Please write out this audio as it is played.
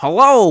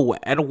Hello,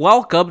 and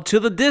welcome to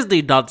the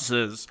Disney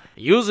Dunces.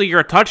 Using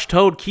your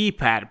touch-tone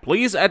keypad,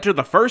 please enter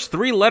the first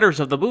three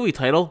letters of the movie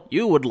title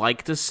you would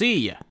like to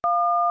see.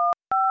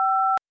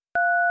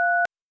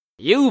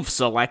 You've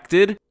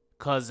selected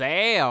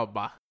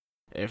Kazam.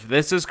 If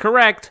this is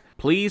correct,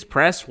 please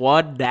press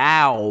 1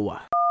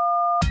 now.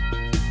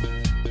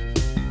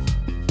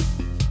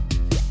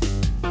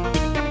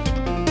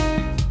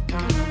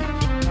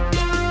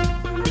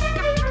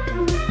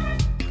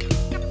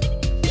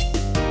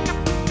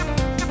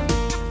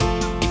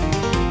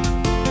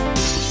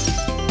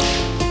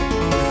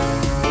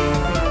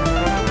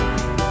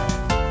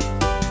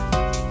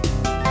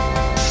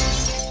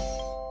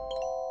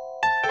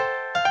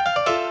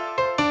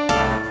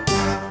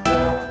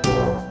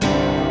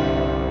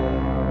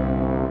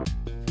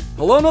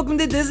 Hello and welcome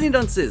to Disney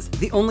Dunces,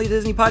 the only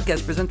Disney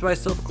podcast presented by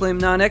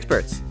self-acclaimed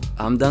non-experts.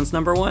 I'm Dunce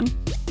number 1.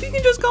 You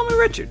can just call me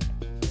Richard.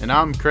 And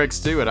I'm Craig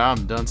Stewart,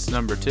 I'm Dunce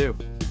number 2.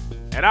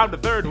 And I'm the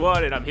third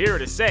one, and I'm here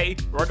to say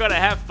we're gonna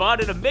have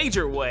fun in a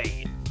major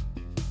way.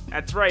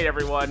 That's right,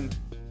 everyone.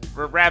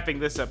 We're wrapping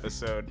this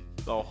episode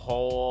the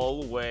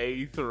whole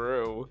way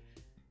through.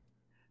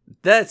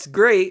 That's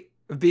great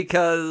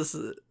because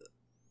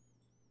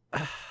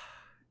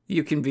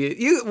you can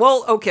be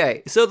well,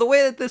 okay. So the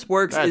way that this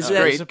works That's is that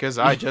great because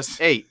I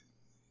just ate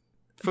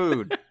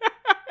food.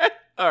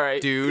 All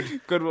right,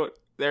 Dude. Good one.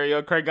 There you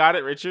go. Craig got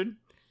it. Richard.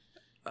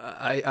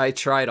 I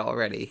tried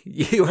already.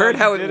 You heard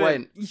how it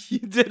went. You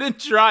didn't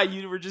try.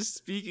 You were just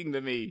speaking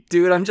to me.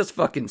 Dude, I'm just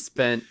fucking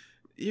spent.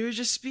 You were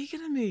just speaking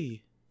to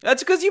me.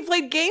 That's because you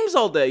played games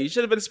all day. You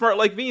should have been smart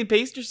like me and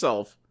paced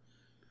yourself.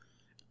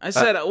 I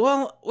said,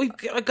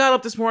 I got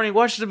up this morning,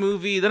 watched a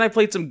movie, then I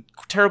played some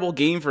terrible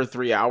game for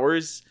 3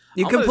 hours.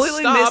 You I'm gonna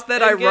completely stop missed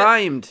that and I get-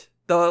 rhymed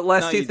the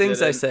last No, two you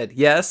things I didn't. said.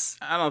 Yes.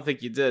 I don't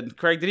think you did.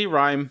 Craig, did he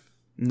rhyme?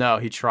 No,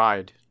 he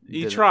tried.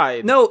 He didn't.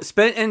 tried. No,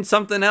 spent in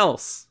something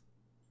else.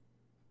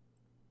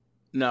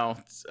 No.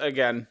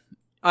 Again.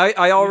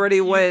 I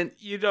already went.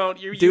 You don't.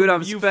 Dude,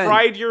 I'm You spent.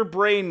 fried your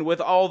brain with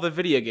all the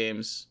video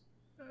games.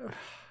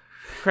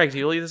 Craig, do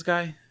you believe this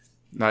guy?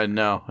 No,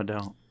 I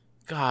don't.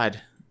 God.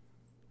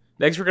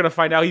 Next, we're gonna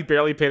find out he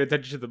barely paid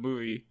attention to the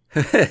movie.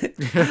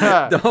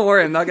 Don't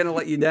worry, I'm not gonna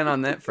let you down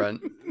on that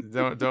front.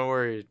 Don't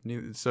worry.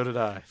 So did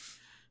I.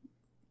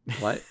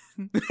 What?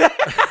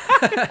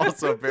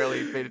 Also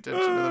barely paid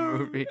attention to the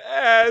movie.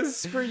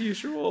 As per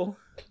usual.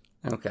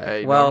 Okay.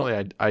 Hey, well,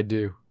 normally I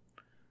do.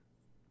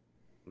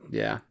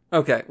 yeah.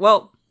 Okay.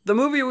 Well, the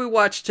movie we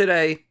watched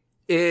today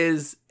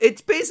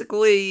it's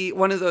basically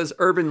one of those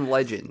urban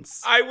legends.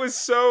 I was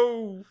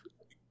so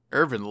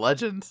Urban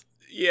legends?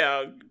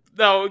 yeah.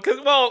 No, because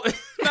not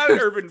an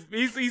urban.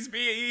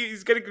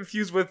 He's getting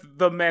confused with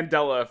the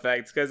Mandela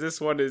effect because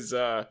this one is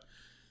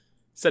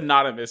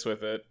synonymous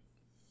with it.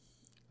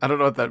 I don't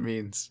know what that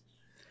means.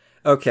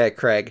 Okay,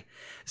 Craig.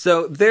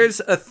 So there's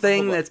a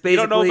thing that's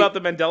basically You don't know about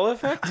the Mandela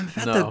effect? I'm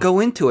about No. to go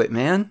into it,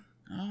 man.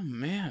 Oh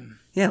man.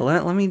 Yeah,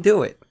 let me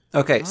do it.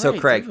 Okay, so All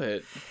right, Craig, do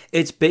it.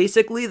 it's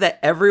basically that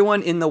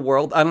everyone in the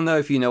world, I don't know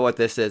if you know what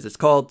this is. It's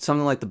called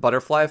something like the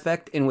butterfly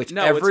effect, in which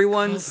No,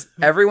 it's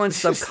everyone's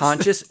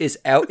subconscious is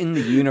out in the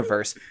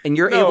universe, and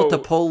you're No. able to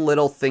pull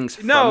little things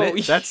from No,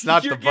 it. That's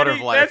not you're the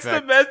butterfly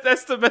effect.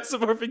 That's the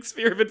mesomorphic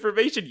sphere of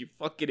information, you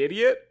fucking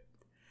idiot.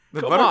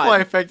 The Come butterfly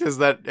on. effect is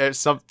that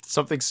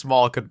something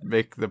small could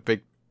make the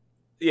big.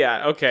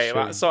 Yeah, okay.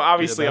 Sure. So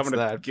obviously Yeah, I'm going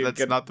that's to that.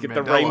 That's not the get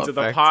the Mandela reins of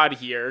the effect. pod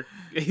here.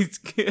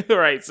 All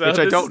right, so Which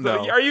I this don't is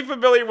the- know. Are you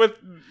familiar with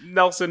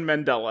Nelson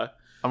Mandela?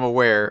 I'm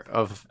aware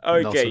of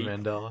Okay.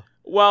 Nelson Mandela.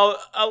 Well,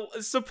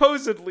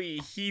 supposedly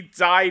he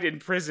died in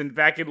prison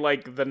back in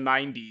like the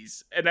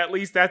 90s, and at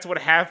least that's what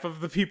half of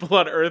the people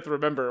on Earth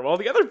remember. While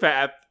the other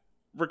half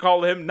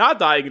recall him not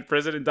dying in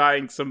prison and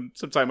dying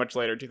sometime much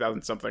later,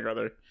 2000 something or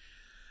other.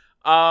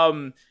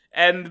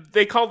 And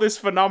they call this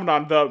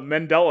phenomenon the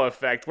Mandela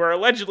effect, where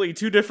allegedly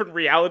two different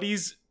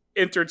realities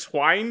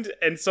intertwined,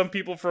 and some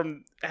people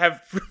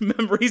have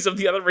memories of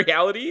the other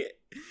reality,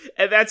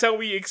 and that's how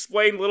we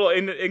explain little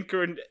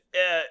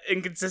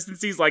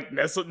inconsistencies like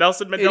Nelson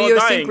Mandela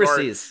dying, or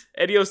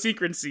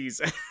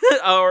idiosyncrasies,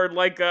 or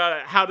like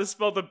how to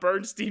spell the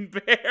Bernstein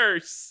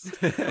Bears,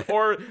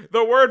 or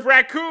the word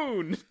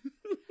raccoon.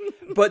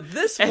 But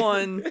this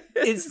one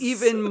is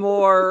even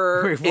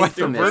more Wait, what?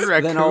 The infamous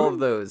word than all raccoon? of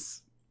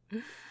those.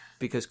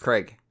 Because,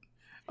 Craig,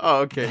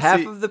 Oh, okay. half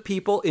See, of the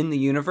people in the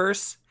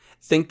universe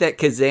think that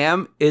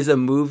Kazam is a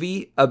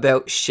movie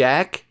about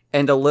Shaq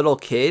and a little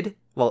kid.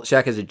 Well,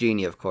 Shaq is a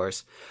genie, of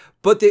course.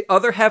 But the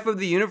other half of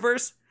the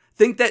universe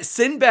think that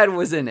Sinbad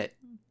was in it.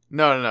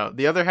 no.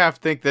 The other half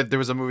think that there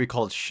was a movie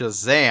called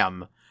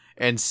Shazam,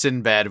 and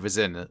Sinbad was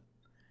in it.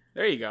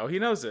 There you go. He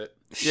knows it.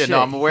 Yeah, Shit,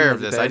 no, I'm he aware knows of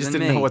it this. better I just than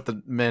didn't know me. what the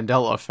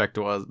Mandela effect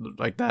was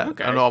like that.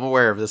 Okay. I don't know. I'm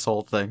aware of this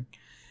whole thing.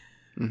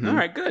 Mhm. All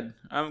right, good.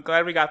 I'm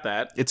glad we got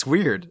that. It's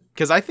weird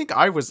because I think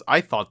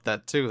I thought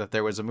that too, that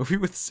there was a movie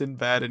with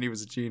Sinbad and he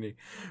was a genie.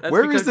 That's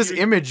Where is because this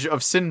image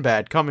of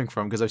Sinbad coming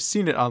from? Because I've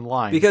seen it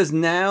online. Because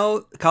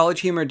now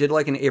College Humor did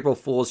like an April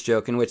Fool's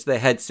joke in which they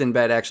had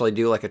Sinbad actually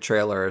do like a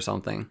trailer or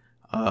something.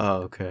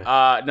 Oh, okay.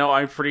 No,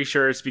 I'm pretty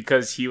sure it's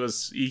because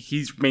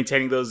he's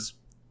maintaining those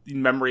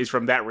memories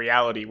from that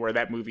reality where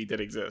that movie did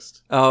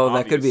exist. Oh,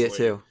 that could be it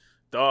Obviously. too.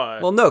 Duh.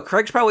 Well, no,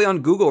 Craig's probably on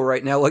Google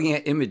right now looking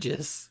at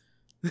images.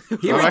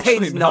 He I'm actually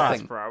retains not. that's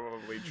nothing.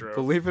 probably true.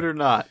 Believe it or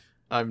not,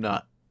 I'm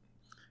not.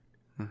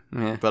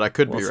 Yeah. But I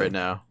could We'll be see. right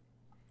now.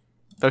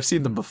 I've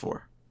seen them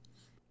before.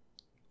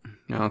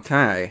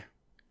 Okay.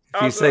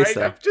 If you say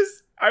so.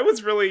 I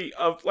was really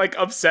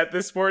upset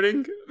this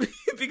morning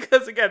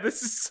because again,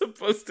 this is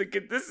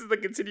the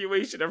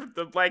continuation of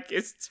the Black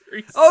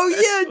History. Oh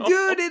yeah, special.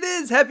 dude, it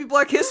is. Happy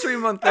Black History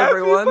Month, Happy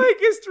everyone. Black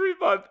History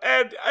Month,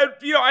 and I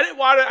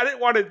didn't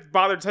want to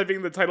bother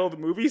typing the title of the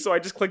movie, so I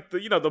just clicked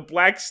the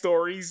Black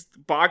Stories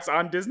box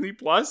on Disney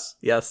Plus,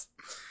 Yes.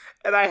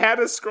 and I had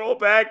to scroll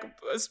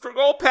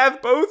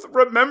past both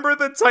Remember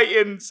the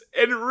Titans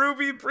and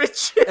Ruby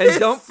Bridges, And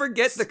don't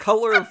forget the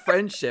color of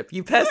friendship.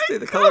 You passed through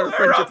the color of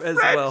friendship as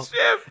well.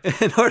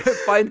 In order to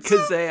find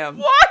Kazam.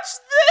 Watch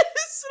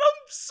this, and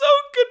I'm so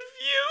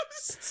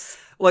confused.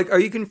 Like, are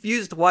you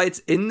confused why it's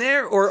in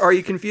there, or are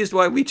you confused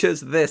why we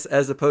chose this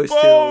as opposed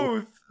to...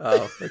 Both.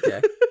 Oh,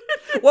 okay.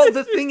 Well,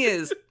 the thing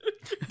is,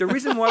 the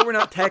reason why we're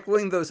not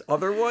tackling those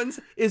other ones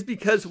is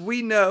because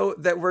we know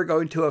that we're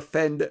going to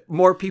offend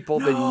more people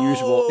than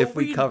usual if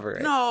we cover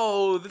it.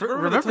 No,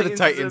 Remember the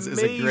Titans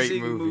is a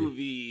great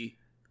movie.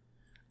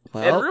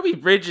 And Well, Ruby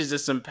Bridges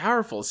is some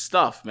powerful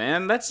stuff,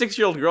 man. That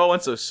 6-year-old girl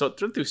went through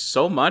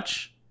so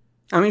much.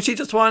 I mean, she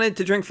just wanted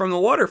to drink from the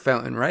water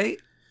fountain, right?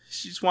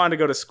 She just wanted to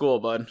go to school,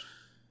 bud.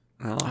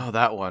 Well, Oh,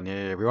 that one.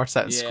 Yeah. We watched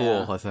that in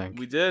school, I think.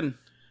 We did.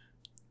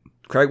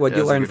 Craig, what Yeah,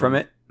 did you that's a learn good from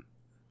one. it?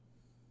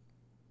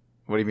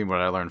 What do you mean what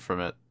I learned from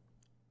it?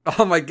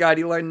 Oh my god,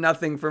 you learned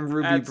nothing from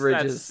Ruby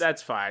Bridges.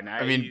 That's fine.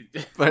 I mean,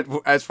 but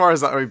as far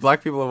as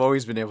black people have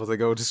always been able to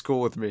go to school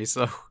with me,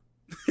 so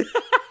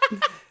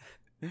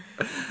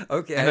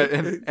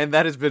Okay. and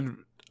that has been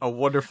a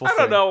wonderful I thing.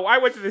 don't know. I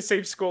went to the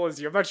same school as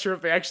you. I'm not sure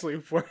if they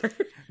actually were.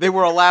 They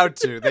were allowed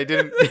to. They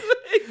didn't.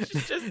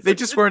 They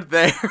just weren't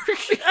there.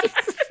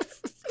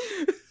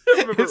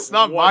 Remember It's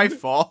not my one,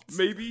 fault.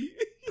 Maybe.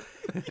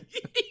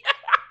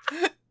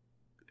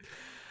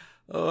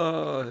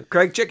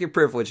 Craig, check your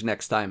privilege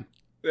next time.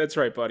 That's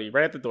right, buddy.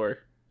 Right at the door.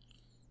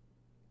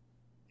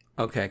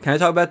 Okay, can I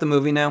talk about the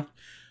movie now?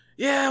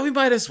 Yeah, we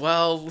might as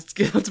well.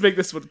 Let's make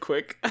this one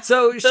quick.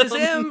 So,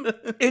 Shazam,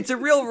 it's a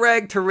real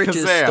rag to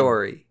riches Kazam.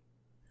 story.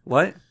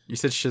 What? You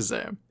said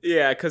Shazam.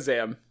 Yeah,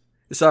 Kazam.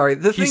 Sorry,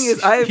 the thing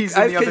is, I have he's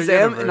in the other Kazam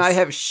universe. and I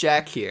have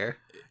Shaq here.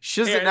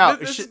 Shazam. Here, Now,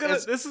 this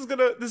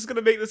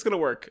is gonna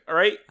work. All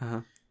right.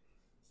 Uh-huh.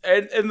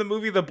 And in the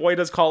movie, the boy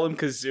does call him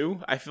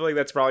Kazoo. I feel like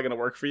that's probably gonna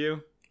work for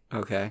you.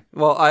 Okay.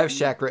 Well, I have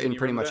Shaq Can written you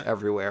pretty remember much that?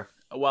 everywhere.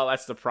 Well,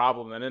 that's the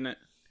problem, then, isn't it?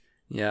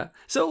 Yeah.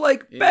 So,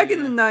 like, back in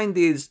Yeah. the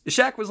 90s,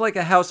 Shaq was like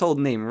a household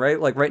name, right?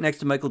 Like, right next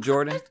to Michael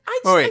Jordan.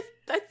 Oh, wait.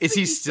 I Is think he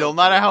he's still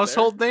not a up there.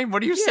 household name?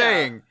 What are you Yeah.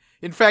 saying?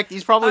 In fact,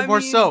 he's probably I more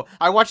mean- so.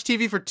 I watch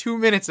TV for 2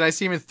 minutes and I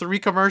see him in 3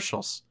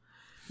 commercials.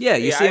 Yeah,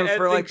 you Yeah, see him I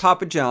for, like, think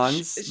Papa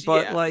John's,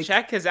 but, yeah, like...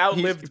 Shaq has He's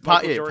outlived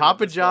Michael Jordan at Papa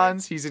this point.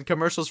 John's. He's in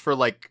commercials for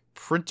like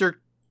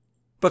printer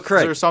But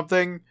Craig, or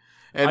something.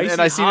 And Icy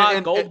I see Hot, it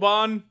in Gold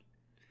Bond.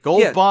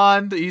 Gold Yeah.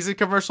 Bond. He's in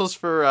commercials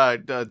for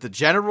the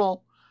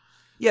General.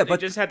 yeah, They but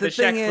just had the the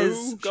thing Shaq is...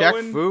 Fu Shaq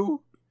going.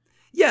 Fu.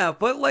 Yeah,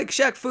 but, like,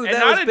 Shaq Fu, And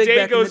that was not a big day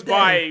back goes in the day.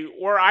 by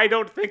where I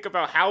don't think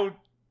about how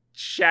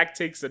Shaq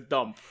takes a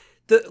dump.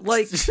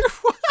 Like,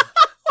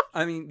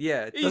 I mean,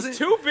 yeah. it He's doesn't-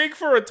 too big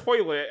for a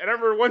toilet. And I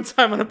remember one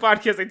time on a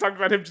podcast they talked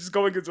about him just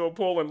going into a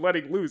pool and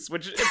letting loose,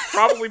 which it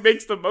probably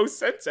makes the most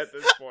sense at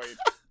this point.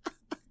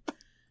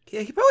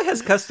 Yeah, he probably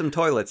has custom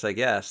toilets, I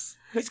guess.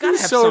 He's got to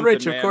He's have so something,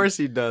 rich. man. Of course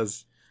he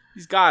does.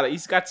 He's got it.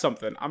 He's got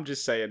something. I'm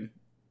just saying.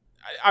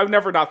 I'm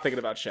never not thinking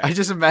about Shaq. I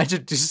just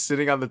imagine just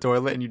sitting on the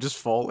toilet and you just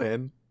fall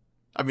in.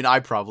 I mean, I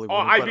probably would. Oh,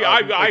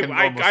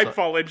 I'd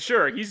fall in.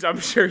 Sure, I'm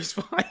sure he's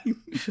fine.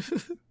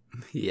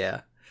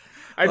 Yeah.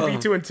 I'd be Oh.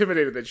 too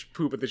intimidated to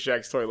poop at the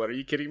Shaq's toilet. Are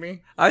you kidding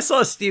me? I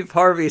saw Steve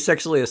Harvey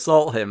sexually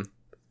assault him.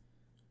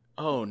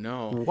 Oh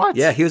no. What?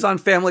 Yeah, he was on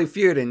Family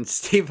Feud and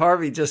Steve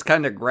Harvey just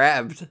kind of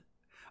grabbed.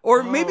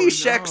 Or maybe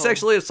Shaq no.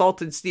 sexually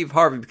assaulted Steve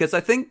Harvey because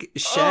I think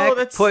Shaq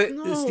that's- put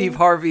no. Steve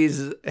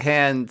Harvey's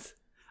hand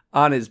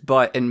on his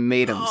butt and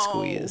made him No.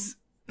 squeeze.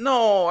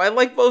 No, I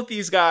like both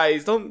these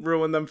guys. Don't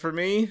ruin them for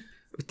me.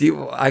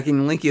 I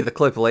can link you the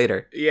clip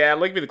later. Yeah,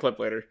 link me the clip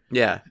later.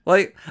 Yeah.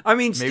 Like, I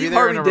mean, Maybe Steve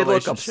they're in Harvey a did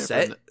look relationship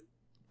upset, and-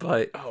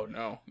 but Oh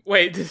no.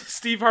 Wait, did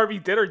Steve Harvey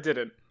did or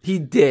didn't? he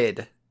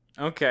did.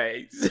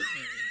 Okay.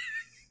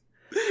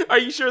 Are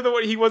you sure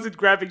that he wasn't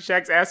grabbing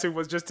Shaq's ass and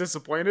was just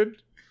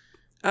disappointed?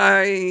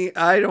 I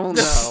don't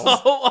know.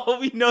 All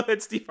we know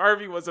that Steve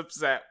Harvey was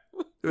upset.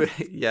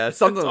 Yeah,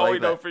 something That's all like we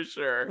that. know for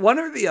sure. One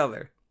or the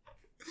other.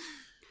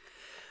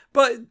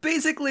 But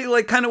basically,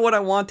 like, kind of what I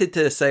wanted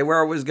to say, where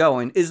I was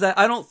going, is that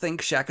I don't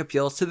think Shaq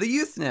appeals to the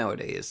youth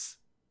nowadays.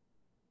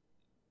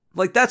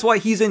 Like, that's why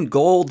he's in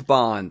Gold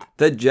Bond,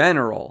 the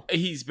General.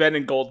 He's been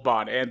in Gold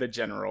Bond and the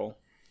General.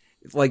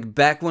 Like,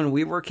 back when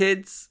we were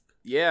kids.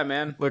 Yeah,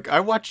 man. Look, I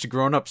watched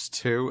Grown Ups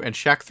 2, and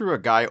Shaq threw a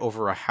guy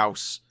over a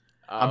house.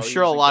 I'm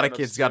sure a lot of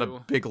kids got a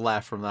big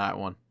laugh from that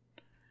one.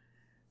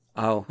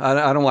 Oh,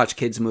 I don't watch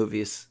kids'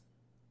 movies.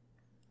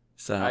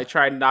 So I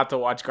try not to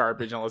watch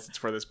garbage unless it's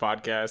for this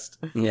podcast.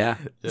 yeah.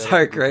 Yeah,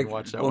 Sorry, we can Craig.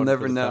 watch that We'll one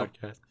never for the know.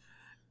 podcast.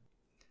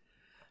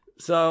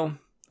 So,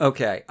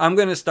 okay. I'm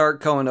going to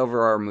start going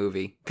over our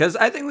movie because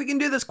I think we can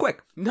do this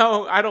quick.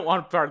 No, I don't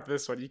want part of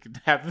this one. You can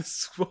have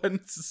this one.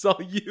 This is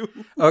all you.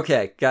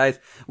 Okay, guys.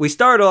 We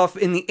start off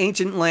in the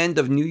ancient land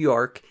of New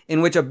York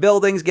in which a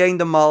building's getting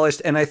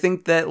demolished. And I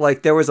think that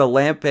like there was a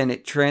lamp and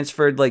it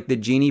transferred like the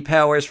genie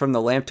powers from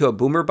the lamp to a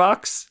boomer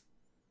box.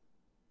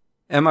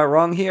 Am I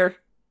wrong here?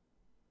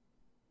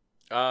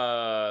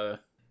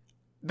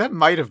 That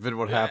might have been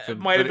what happened.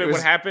 Might have but it been was-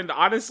 what happened.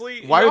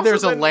 Honestly, Why also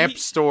there's a then lamp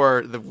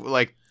store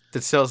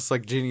that sells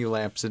like genie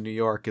lamps in New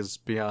York is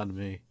beyond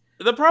me.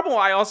 The problem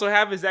I also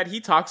have is that he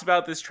talks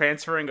about this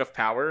transferring of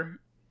power,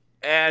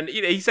 and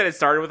he said it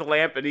started with a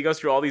lamp, and he goes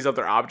through all these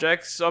other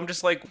objects. So I'm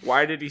just like,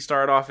 why did he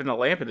start off in a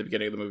lamp at the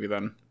beginning of the movie?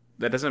 Then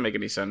that doesn't make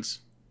any sense.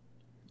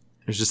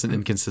 There's just an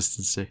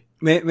inconsistency.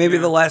 Maybe Yeah.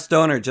 the last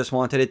owner just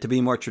wanted it to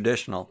be more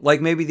traditional. Like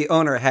maybe the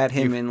owner had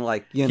him in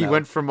like, you know. He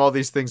went from all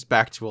these things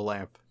back to a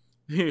lamp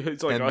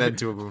It's like, and then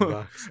to a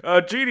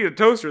boombox. Genie, a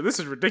toaster. This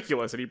is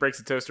ridiculous, and he breaks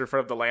the toaster in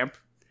front of the lamp.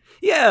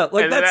 Yeah,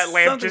 like and then that's that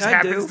lamp something just I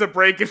happens do. to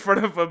break in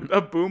front of a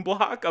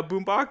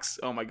boombox.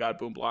 Oh my god,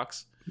 boom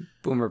blocks.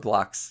 Boomer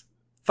blocks.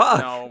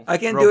 Fuck. No. I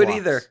can't do it Roblox.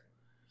 either.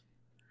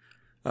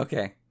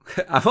 Okay.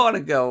 I want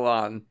to go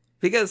on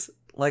because,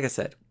 like I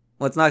said,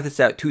 let's knock this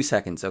out 2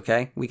 seconds,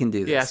 okay? We can do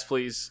this. Yes,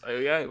 please.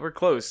 Yeah, we're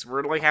close.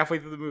 We're like halfway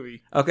through the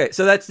movie. Okay,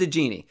 so that's the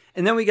genie.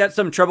 And then we got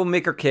some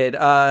troublemaker kid.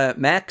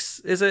 Max,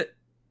 is it?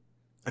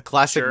 A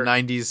classic Sure.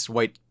 90s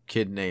white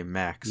kid named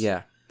Max.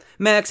 Yeah.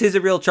 Max, he's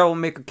a real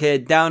troublemaker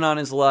kid, down on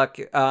his luck.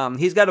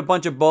 He's got a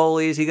bunch of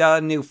bullies. He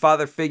got a new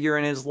father figure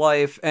in his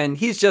life, and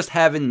he's just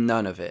having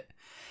none of it.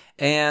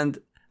 And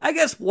I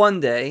guess one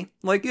day,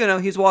 like, you know,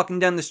 he's walking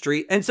down the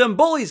street, and some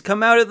bullies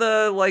come out of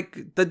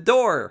the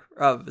door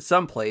of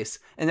someplace,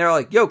 and they're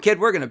like, yo, kid,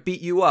 we're gonna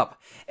beat you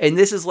up. And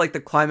this is like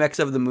the climax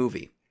of the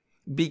movie.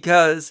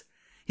 Because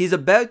he's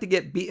about to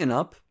get beaten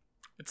up.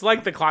 It's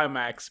like the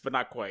climax, but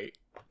not quite.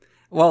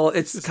 Well,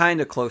 it's kind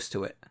of close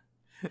to it.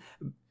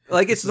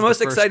 Like, it's This the is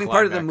most first exciting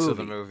part of the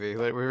climax movie.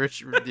 Like,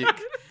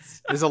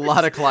 there's a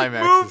lot of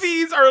climaxes.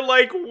 Movies are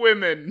like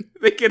women.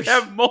 They can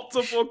have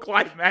multiple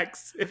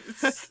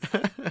climaxes.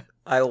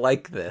 I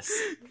like this.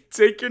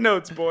 Take your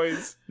notes,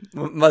 boys.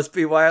 Must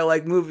be why I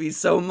like movies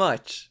so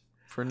much.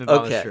 Printed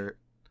on Okay. a shirt.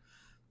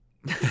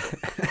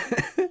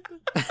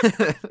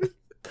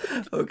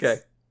 Okay.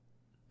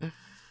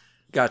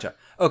 Gotcha.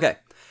 Okay.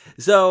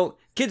 So,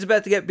 kid's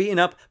about to get beaten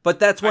up, but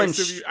that's I when...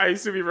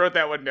 assume you wrote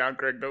that one down,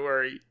 Craig. Don't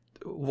worry.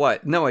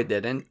 What? No, I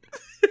didn't.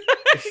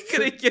 You're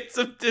gonna get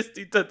some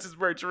Disney Touches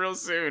merch real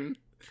soon.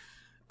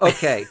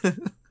 Okay.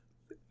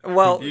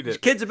 Well, We need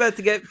it. kid's about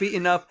to get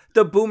beaten up.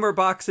 The boomer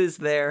box is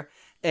there,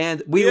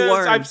 and we Yes,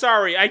 learn... I'm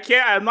sorry.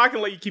 I'm not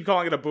gonna let you keep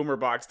calling it a boomer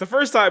box. The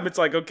first time it's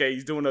like, okay,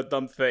 he's doing a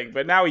dumb thing,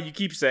 but now you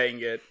keep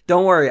saying it.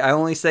 Don't worry, I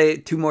only say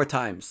it 2 more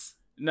times.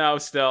 No,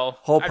 still.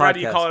 Whole I'd rather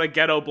you podcast. call it a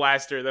ghetto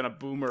blaster than a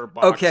boomer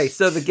box. Okay,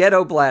 so the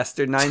Ghetto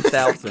Blaster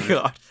 9000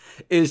 God.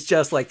 is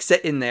just like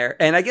sitting there,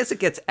 and I guess it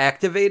gets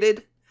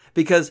activated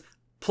because,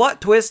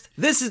 plot twist,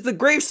 this is the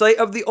gravesite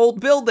of the old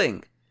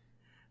building.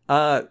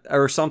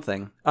 Or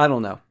something. I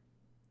don't know.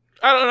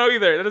 I don't know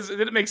either. It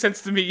didn't make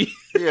sense to me.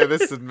 Yeah,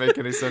 this didn't make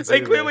any sense. They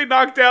either. clearly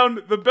knocked down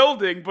the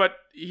building, but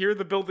here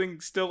the building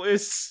still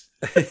is.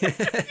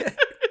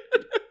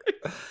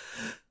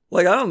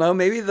 Like, I don't know,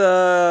 maybe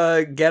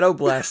the Ghetto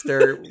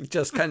Blaster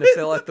just kind of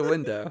fell out the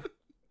window.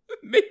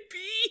 Maybe.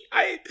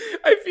 I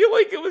feel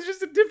like it was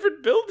just a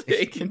different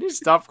building. Can you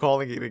stop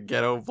calling it a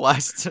ghetto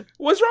blaster?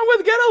 What's wrong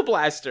with Ghetto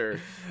Blaster?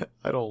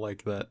 I don't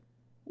like that.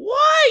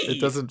 Why?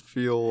 It doesn't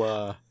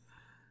feel.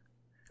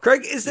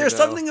 Craig, is there You know.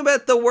 something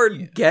about the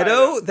word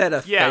ghetto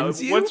that Yeah,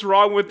 offends you? what's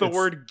wrong with the It's-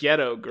 word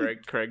ghetto,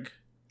 Craig?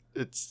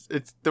 It's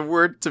the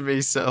word to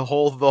me. The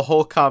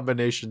whole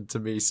combination to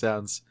me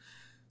sounds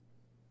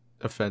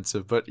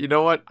offensive. But you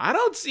know what? I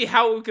don't see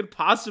how it could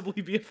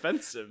possibly be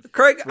offensive.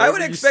 Craig, I would Whatever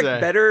you expect say.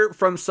 better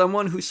from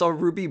someone who saw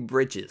Ruby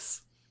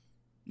Bridges.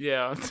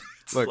 Yeah.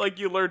 It's Look. like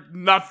you learned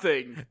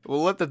nothing.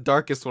 We'll let the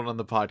darkest one on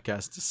the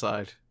podcast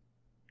decide.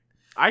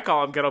 I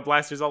call them ghetto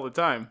blasters all the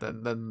time.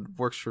 Then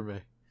works for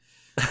me.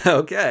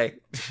 Okay,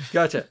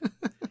 gotcha.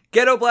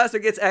 Ghetto Blaster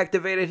gets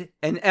activated,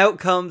 and out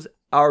comes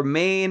our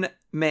main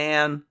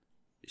man,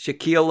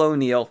 Shaquille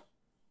O'Neal.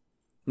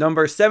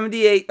 Number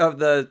 78 of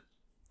the...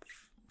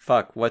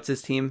 Fuck, what's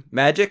his team?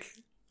 Magic?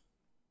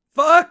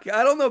 Fuck,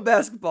 I don't know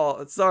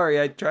basketball.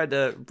 Sorry, I tried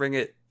to bring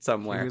it He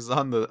somewhere. was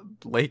on the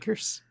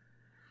Lakers.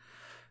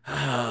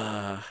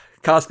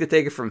 Koska,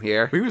 take it from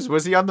here.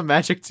 Was he on the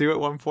Magic too at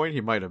one point?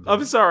 He might have been.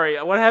 I'm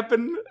sorry. What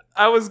happened?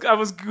 I was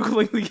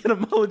googling the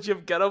etymology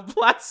of ghetto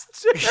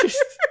blaster.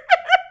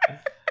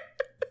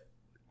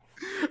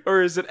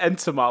 Or is it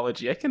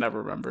entomology? I can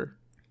never remember.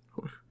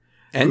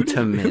 Who did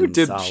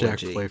Shaq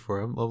Entomology. play for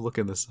him? I'm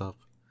looking this up.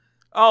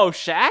 Oh,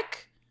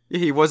 Shaq? Yeah,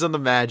 he was on the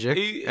Magic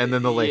and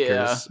then the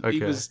Lakers. Yeah, Okay.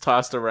 he was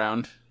tossed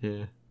around.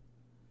 Yeah.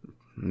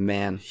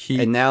 Man.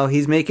 He- And now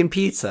he's making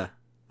pizza.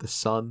 The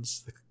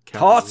Suns. The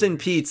Tossing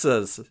Cavaliers.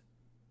 pizzas.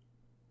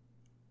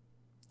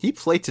 He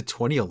played to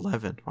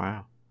 2011.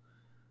 Wow.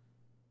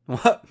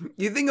 What?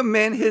 You think a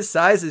man his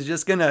size is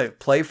just gonna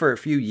play for a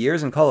few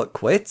years and call it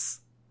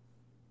quits?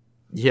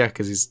 Yeah,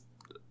 because he's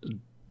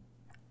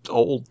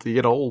old. You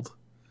get old.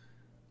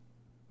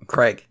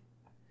 Craig,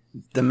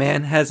 the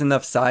man has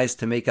enough size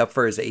to make up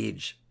for his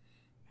age.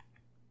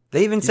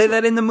 They even say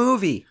that in the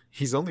movie.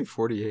 He's only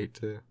 48,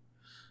 too.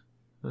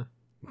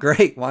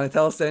 Great. Want to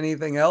tell us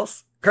anything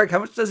else? Craig, how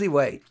much does he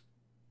weigh?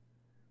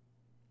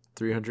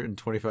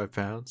 325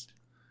 pounds.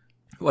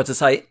 What's his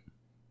height?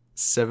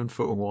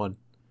 7'1".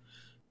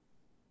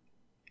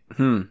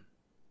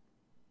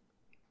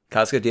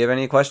 Casca, do you have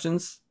any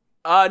questions?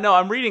 No,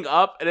 I'm reading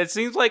up, and it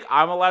seems like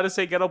I'm allowed to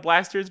say ghetto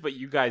blasters, but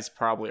you guys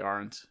probably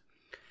aren't.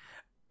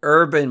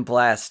 Urban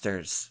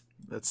blasters.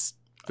 That's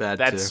bad,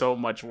 That's too. so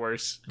much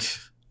worse.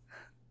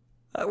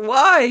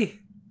 Why?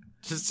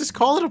 Just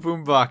call it a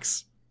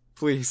boombox,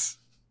 please.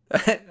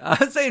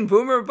 I'm saying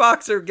boomer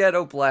box or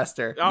ghetto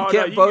blaster. Oh, you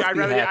can't no, both I'd be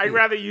rather, happy.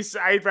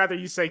 I'd rather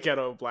you say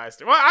ghetto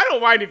blaster. Well, I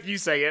don't mind if you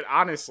say it,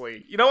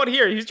 honestly. You know what?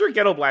 Here's your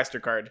ghetto blaster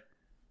card.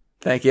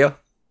 Thank you.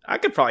 I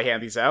could probably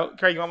hand these out.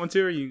 Craig, you want one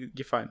too, or you're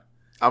fine?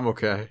 I'm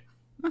okay.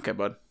 Okay,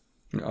 bud.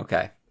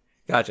 Okay.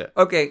 Gotcha.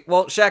 Okay,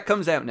 well, Shaq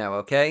comes out now,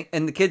 okay?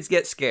 And the kids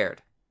get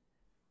scared.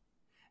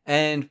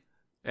 And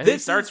And This he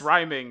starts is-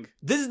 rhyming.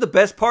 this is the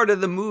best part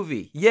of the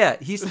movie. Yeah,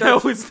 he No,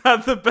 starts... it's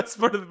not the best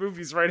part of the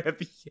movie. It's right at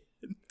the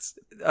end.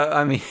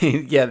 I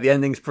mean, yeah, the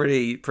ending's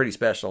pretty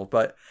special.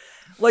 But,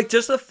 like,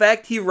 just the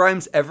fact he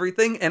rhymes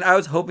everything, and I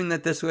was hoping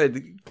that this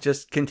would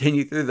just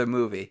continue through the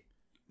movie.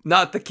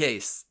 Not the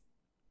case.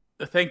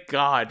 Thank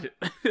God.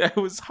 It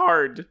was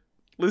hard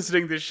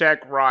listening to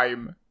Shaq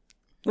rhyme.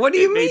 What do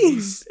you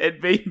mean?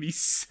 It made me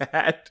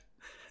sad.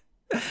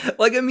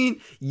 Like, I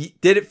mean,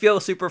 did it feel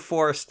super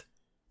forced?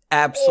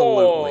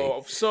 Absolutely.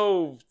 Oh,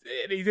 so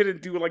and he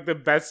didn't do like the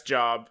best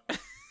job.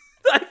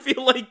 I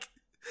feel like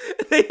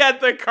they had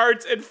the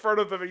cards in front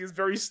of him and he was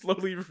very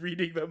slowly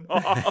reading them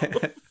off.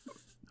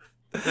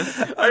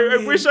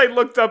 I wish I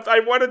looked up.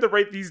 I wanted to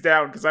write these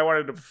down because I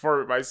wanted to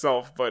perform it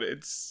myself, but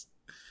it's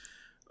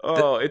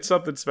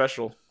something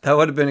special. That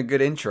would have been a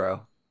good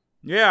intro.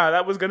 Yeah,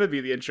 that was gonna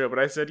be the intro, but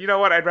I said, you know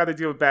what? I'd rather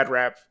deal with bad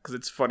rap because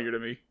it's funnier to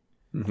me.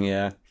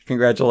 Yeah.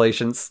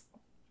 Congratulations.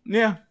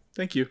 Yeah,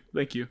 thank you.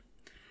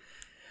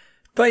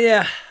 But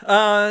yeah,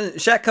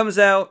 Shaq comes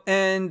out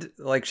and,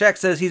 like, Shaq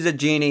says he's a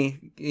genie.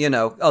 You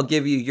know, I'll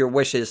give you your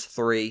wishes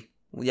 3.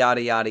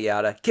 Yada, yada,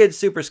 yada. Kid's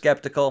super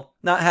skeptical,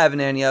 not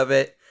having any of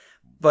it.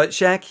 But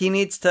Shaq, he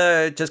needs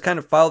to just kind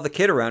of follow the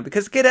kid around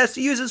because the kid has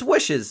to use his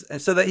wishes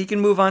so that he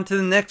can move on to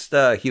the next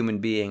human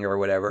being or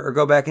whatever, or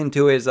go back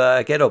into his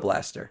ghetto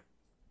blaster.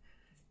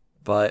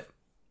 But,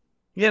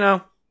 you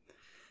know,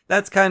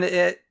 that's kind of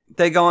it.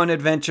 They go on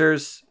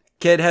adventures.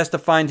 Kid has to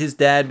find his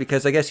dad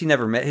because I guess he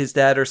never met his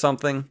dad or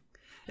something.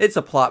 It's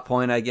a plot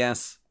point, I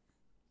guess.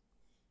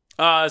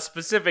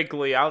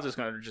 Specifically, I'll just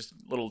gonna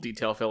little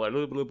detail filler.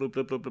 Bloop, bloop, bloop,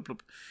 bloop, bloop, bloop,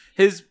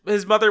 bloop.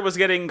 His mother was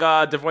getting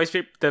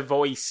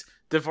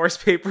divorce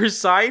papers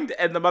signed,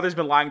 and the mother's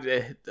been lying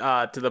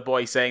to the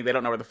boy, saying they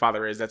don't know where the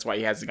father is. That's why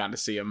he hasn't gone to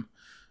see him.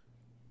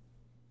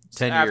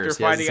 10 After years.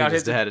 finding out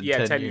his dad in yeah,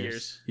 10 10 years.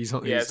 years. He's So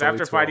only after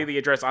 12. finding the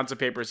address on some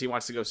papers, he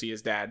wants to go see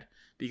his dad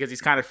because he's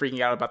kind of freaking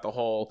out about the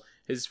whole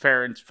his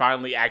parents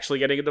finally actually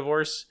getting a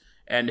divorce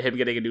and him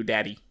getting a new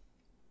daddy.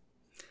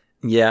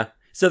 Yeah.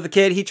 So the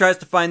kid, he tries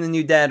to find the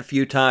new dad a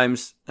few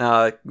times.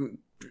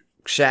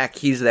 Shaq,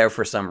 he's there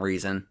for some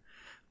reason.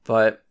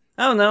 But,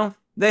 I don't know.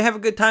 They have a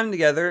good time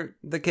together.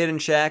 The kid and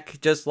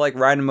Shaq, just like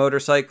riding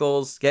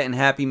motorcycles, getting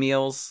Happy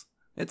Meals.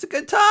 It's a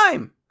good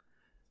time.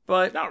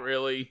 But, Not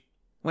really.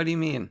 what do you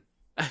mean?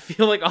 I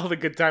feel like all the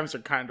good times are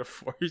kind of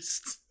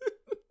forced.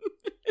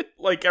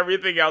 Like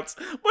everything else.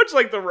 Much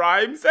like the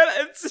rhymes.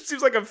 It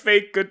seems like a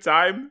fake good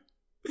time.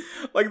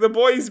 Like the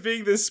boy's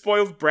being this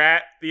spoiled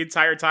brat the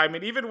entire time.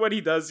 And even when he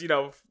does, he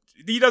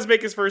does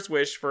make his first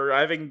wish for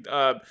having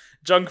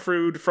junk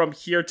food from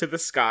here to the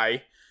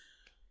sky.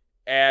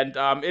 And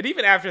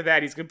even after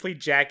that, he's complete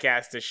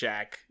jackass to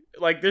Shaq.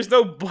 Like, there's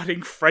no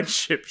budding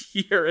friendship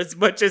here as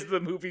much as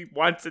the movie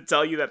wants to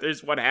tell you that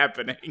there's one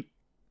happening.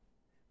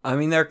 I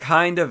mean, there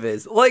kind of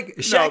is. Like,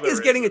 Shaq there is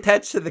getting isn't.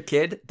 attached to the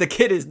kid. The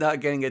kid is not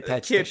getting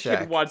attached to Kid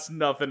Shaq. wants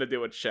nothing to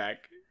do with Shaq.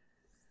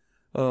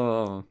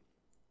 Oh.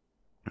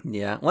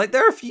 Yeah. Like,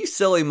 there are a few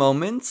silly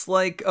moments.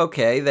 Like,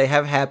 okay, they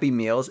have Happy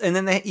Meals, and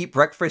then they eat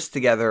breakfast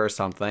together or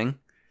something.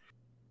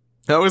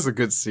 That was a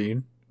good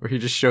scene where he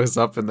just shows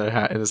up in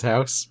in his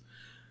house.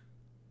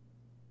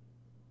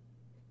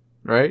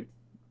 Right?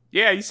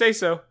 Yeah, you say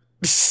so.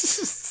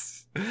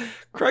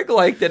 Craig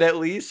liked it, at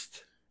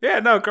least. Yeah,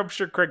 no, I'm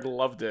sure Craig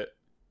loved it.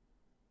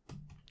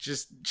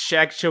 Just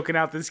Shaq choking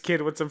out this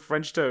kid with some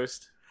French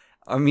toast.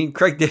 I mean,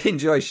 Craig did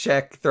enjoy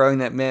Shaq throwing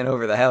that man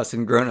over the house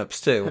and Grown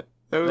Ups, too.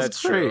 That was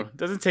That's great. true.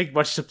 Doesn't take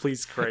much to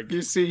please Craig.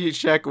 You see,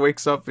 Shaq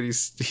wakes up and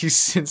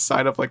he's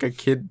inside of like a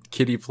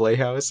kiddie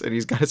playhouse, and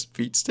he's got his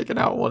feet sticking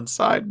out one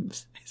side and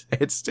his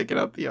head sticking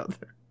out the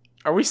other.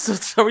 Are we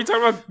talking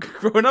about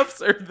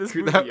grown-ups or this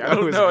movie? That I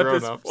don't was know at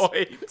this Grown-Ups.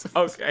 point.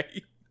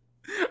 Okay.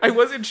 I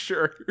wasn't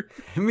sure.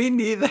 Me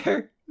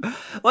neither.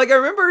 Like, I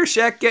remember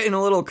Shaq getting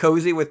a little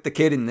cozy with the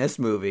kid in this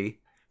movie,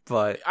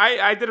 but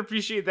I did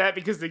appreciate that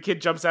because the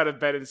kid jumps out of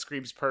bed and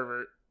screams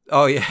pervert.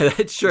 oh yeah,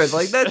 that's true.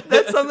 Like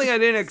that's something I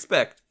didn't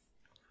expect.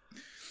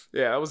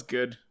 Yeah, that was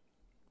good.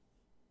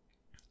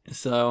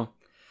 So,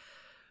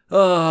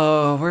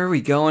 oh, where are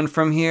we going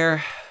from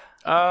here?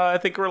 I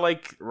think we're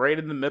like right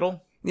in the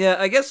middle. Yeah,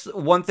 I guess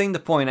one thing to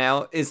point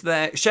out is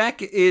that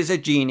Shaq is a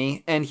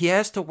genie, and he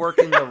has to work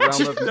in the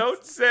realm of.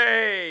 Don't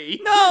say.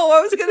 No, I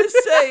was gonna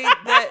say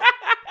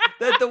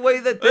that the way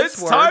that this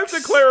It's works. time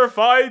to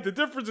clarify the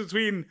difference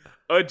between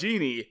a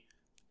genie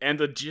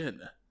and a djinn.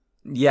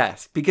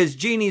 Yes, because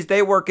genies,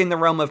 they work in the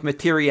realm of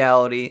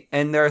materiality,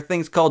 and there are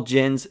things called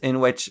jinns in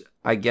which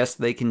I guess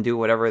they can do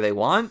whatever they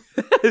want.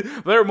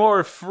 They're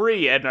more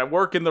free and I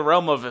work in the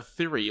realm of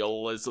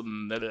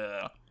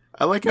etherealism.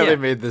 I like how Yeah. they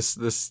made this.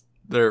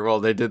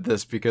 They did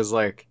this because,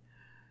 like,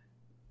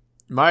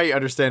 my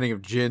understanding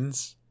of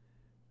jinns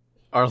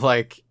are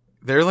like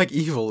they're like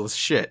evil as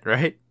shit,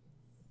 right?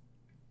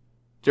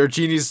 They're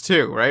genies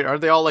too, right?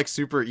 Aren't they all like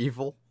super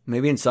evil?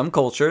 Maybe in some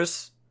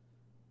cultures.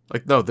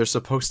 Like, no, they're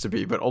supposed to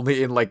be, but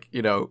only in like,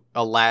 you know,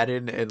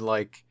 Aladdin and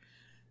like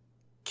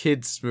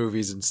kids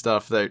movies and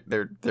stuff.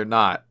 They're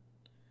not.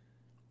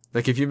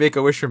 Like, if you make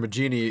a wish from a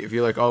genie, if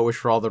you like, oh, wish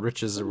for all the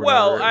riches or whatever,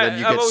 Well, then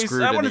you get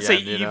screwed. I in wouldn't the say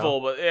end, you know?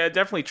 evil, but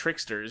definitely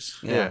tricksters.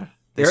 Yeah,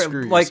 they They're,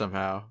 screw you like-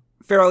 somehow.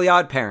 Fairly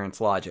Odd Parents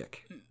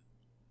logic.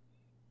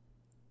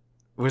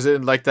 Was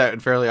it like that in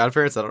Fairly Odd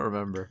Parents? I don't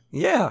remember.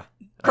 Yeah.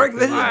 Craig,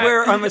 this is Uh,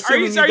 where I'm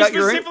assuming are you got you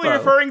your specifically info.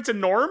 referring to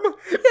Norm?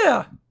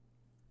 Yeah.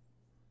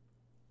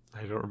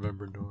 I don't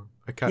remember Norm.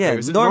 I can't. Yeah,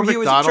 Was it Norm, he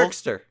was a Macdonald?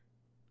 trickster.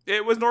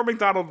 It was Norm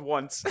Macdonald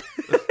once.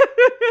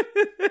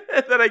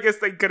 Then I guess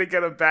they couldn't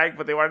get him back,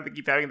 but they wanted to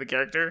keep having the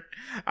character.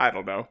 I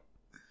don't know.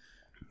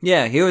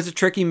 Yeah, he was a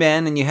tricky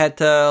man, and you had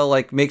to,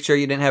 like, make sure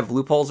you didn't have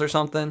loopholes or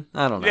something.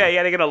 I don't know. Yeah, you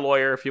had to get a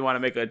lawyer if you want to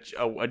make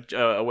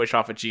a wish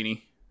off a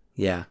genie.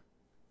 Yeah.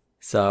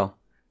 So,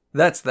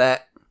 that's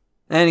that.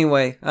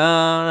 Anyway, where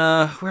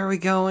are we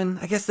going?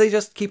 I guess they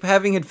just keep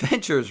having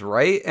adventures,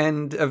 right?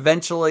 And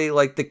eventually,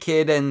 like, the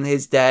kid and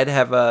his dad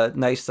have a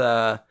nice,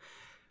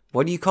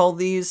 what do you call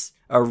these?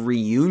 A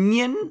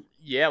reunion?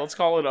 Yeah, let's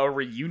call it a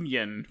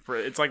reunion.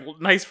 It's like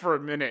nice for a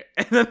minute,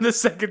 and then the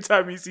second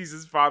time he sees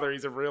his father,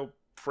 he's a real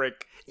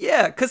prick.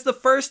 Yeah, because the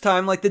first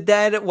time, like, the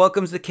dad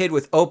welcomes the kid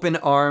with open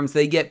arms.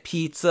 They get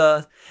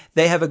pizza.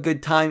 They have a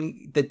good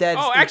time. The dad's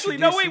Oh, actually,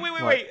 no, wait.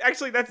 What?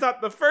 Actually, that's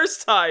not the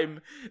first time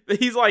that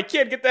he's like,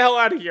 kid, get the hell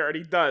out of here, and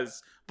he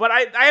does. But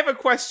I have a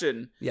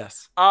question.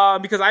 Yes.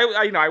 Because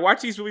I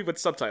watch these movies with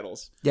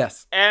subtitles,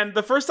 Yes. and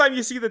the first time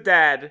you see the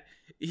dad,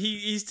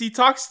 he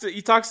talks to the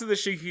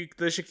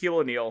Shaquille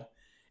O'Neal,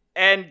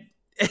 and,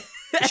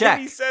 Shaq.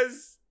 and he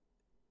says,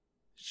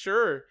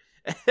 "Sure,"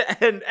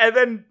 and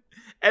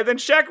then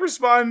Shaq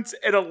responds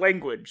in a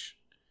language.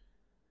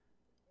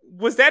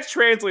 Was that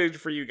translated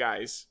for you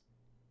guys?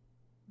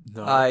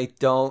 No. I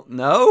don't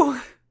know.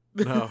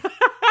 No.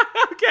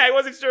 Okay, I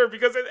wasn't sure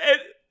because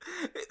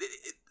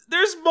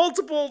there's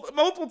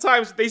multiple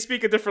times that they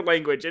speak a different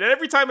language, and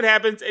every time it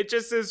happens, it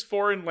just says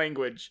foreign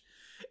language.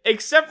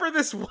 Except for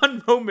this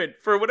one moment,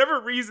 for whatever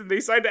reason, they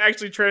decide to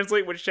actually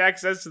translate what Shaq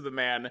says to the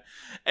man,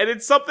 and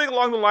it's something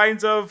along the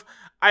lines of,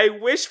 "I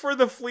wish for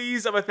the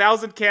fleas of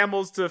 1,000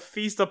 camels to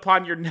feast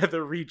upon your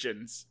nether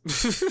regions."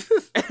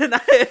 and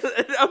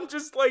I'm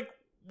just like,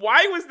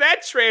 why was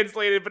that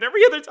translated? But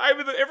every other time,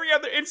 every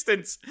other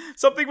instance,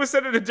 something was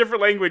said in a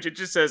different language. It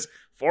just says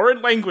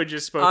foreign language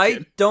is spoken.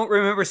 I don't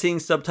remember seeing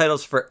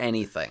subtitles for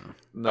anything.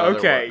 No,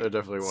 Okay, there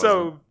definitely wasn't.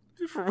 So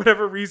for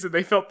whatever reason,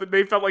 they felt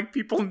like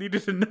people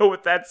needed to know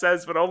what that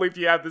says, but only if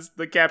you have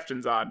the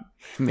captions on.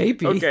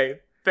 Maybe.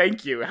 Okay,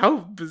 thank you. How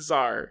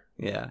bizarre.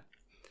 Yeah.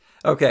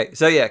 Okay,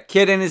 so yeah,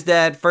 kid and his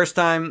dad. First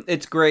time,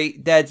 it's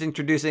great. Dad's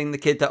introducing the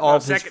kid to all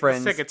of his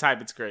friends. Second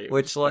time, it's great.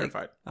 Which, like,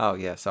 clarified. oh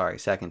yeah, sorry,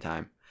 second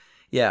time.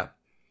 Yeah.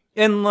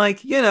 And,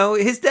 like, you know,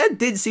 his dad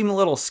did seem a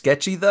little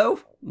sketchy, though.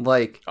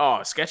 Like,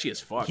 Oh, sketchy as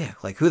fuck. yeah,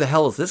 like, who the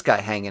hell is this guy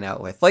hanging out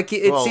with? Like,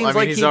 it well, seems I mean,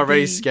 like he's he'd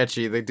already be-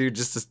 sketchy. The dude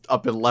just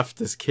up and left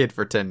this kid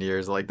for 10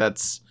 years. Like,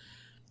 that's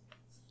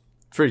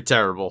pretty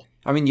terrible.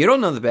 I mean, you don't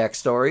know the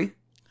backstory.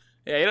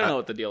 Yeah, you don't know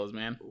what the deal is,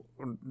 man.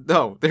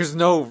 No, there's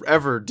no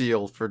ever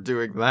deal for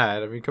doing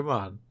that. I mean, come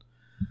on.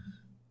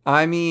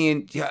 I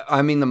mean, yeah,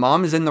 the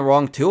mom is in the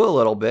wrong, too, a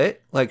little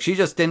bit. Like, she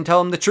just didn't tell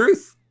him the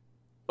truth.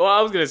 Well,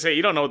 I was gonna say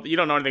you don't know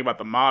anything about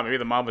the mom. Maybe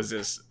the mom was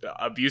this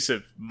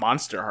abusive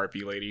monster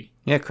harpy lady.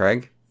 Yeah,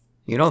 Craig.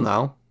 You don't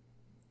know.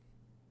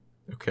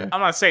 Okay.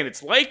 I'm not saying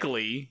it's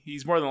likely.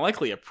 He's more than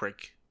likely a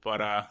prick, but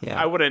Yeah.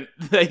 I wouldn't.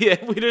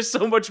 There's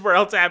so much more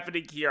else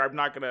happening here. I'm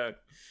not gonna.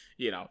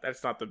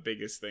 That's not the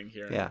biggest thing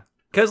here. Yeah.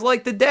 Because,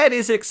 like, the dad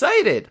is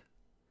excited.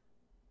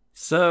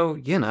 So,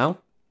 you know.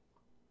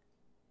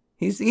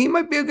 He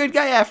might be a good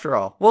guy after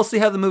all. We'll see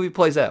how the movie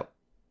plays out.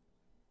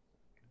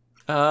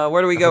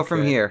 Where do we go from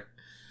Okay. here?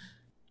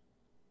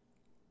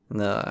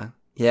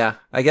 Yeah,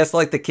 I guess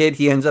like the kid,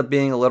 he ends up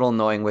being a little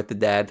annoying with the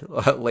dad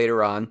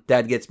later on.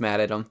 Dad gets mad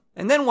at him.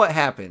 And then what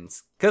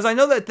happens? Because I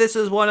know that this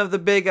is one of the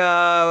big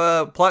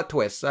plot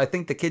twists. I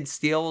think the kid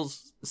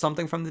steals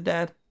something from the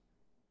dad.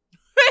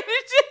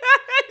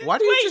 Why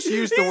do you just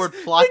use the word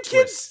plot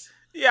twist?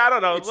 Yeah, I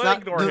don't know.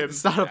 Ignore him.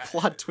 It's not a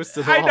plot twist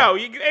at all. I know.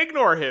 You can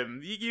ignore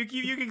him. You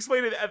can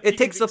explain it. It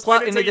takes the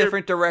plot in a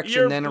different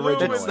direction than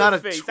originally. It's not a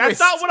twist. That's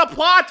not what a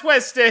plot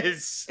twist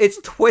is. It's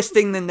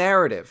twisting the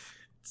narrative.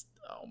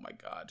 Oh my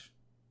god.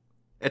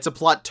 It's a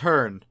plot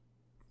turn.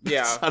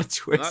 Yeah. It's not a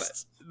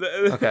twist.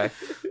 Okay.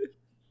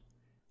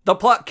 The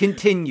plot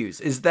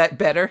continues. Is that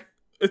better?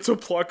 It's a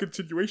plot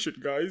continuation,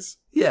 guys.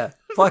 Yeah,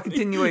 plot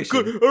continuation.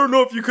 I don't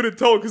know if you couldn't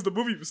tell because the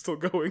movie was still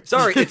going.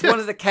 Sorry, it's one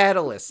of the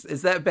catalysts.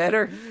 Is that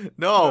better?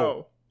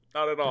 No,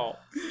 not at all.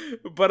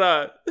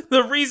 But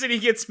the reason he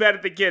gets mad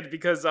at the kid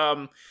because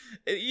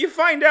you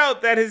find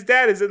out that his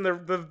dad is in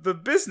the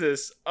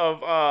business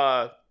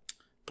of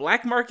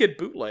black market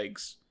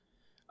bootlegs.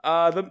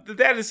 The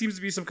dad seems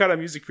to be some kind of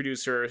music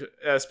producer,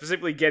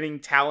 specifically getting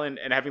talent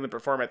and having them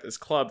perform at this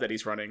club that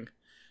he's running.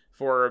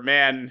 For a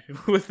man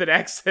with an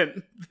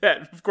accent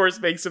that, of course,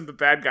 makes him the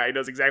bad guy. He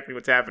knows exactly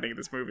what's happening in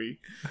this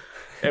movie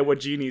and what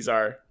genies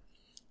are.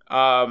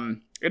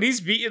 And he's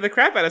beating the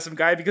crap out of some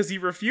guy because he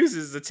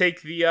refuses to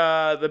take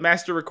the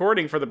master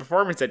recording for the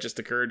performance that just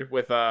occurred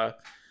with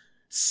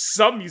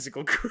some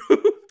musical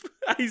group.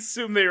 I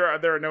assume they're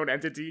a known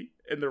entity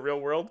in the real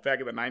world back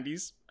in the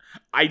 90s.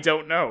 I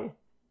don't know.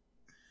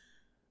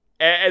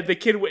 And the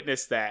kid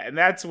witnessed that, and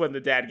that's when the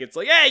dad gets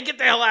like, "Hey, get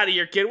the hell out of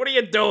here, kid! What are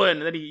you doing?"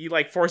 And then he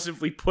like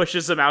forcibly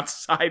pushes him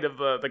outside of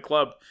the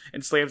club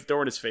and slams the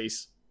door in his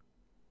face.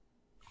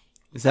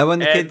 Is that when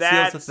the kid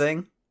steals the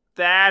thing?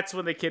 That's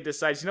when the kid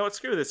decides, you know what,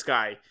 screw this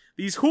guy.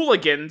 These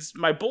hooligans,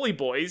 my bully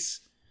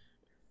boys,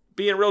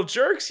 being real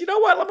jerks. You know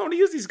what? I'm going to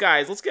use these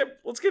guys. Let's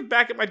get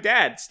back at my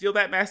dad. Steal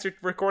that master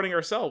recording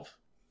ourselves.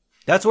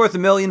 That's worth $1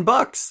 million.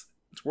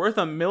 It's worth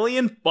 $1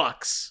 million.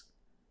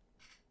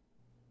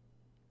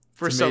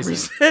 For some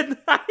reason,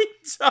 I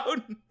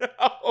don't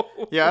know.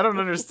 Yeah, I don't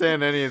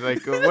understand any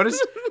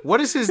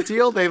what is his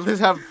deal? They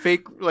just have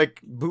fake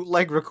like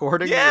bootleg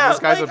recordings. Yeah, and this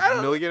guy's like,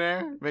 a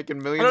millionaire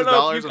making millions of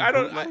dollars on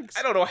bootlegs.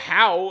 I don't know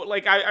how.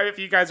 Like, if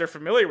you guys are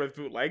familiar with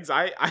bootlegs,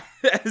 I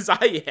as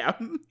I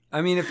am.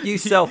 I mean, if you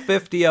sell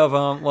 50 of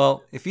them,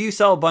 well, if you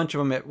sell a bunch of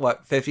them at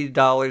what,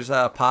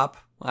 $50 a pop?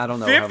 I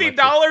don't know.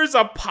 $50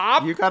 a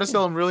pop? You gotta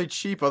sell them really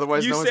cheap,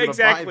 otherwise no one's gonna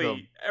buy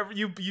them.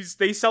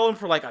 They sell them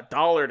for like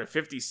 $1 to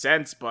 50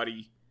 cents,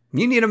 buddy.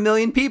 You need 1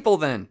 million people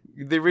then.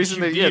 The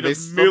reason they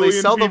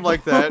sell people. them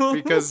like that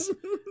because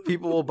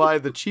people will buy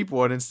the cheap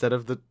one instead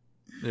of the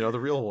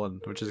real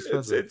one, which is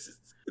expensive.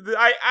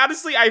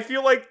 I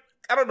feel like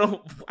I don't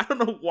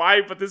know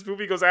why, but this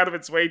movie goes out of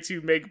its way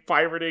to make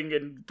pirating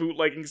and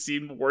bootlegging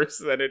seem worse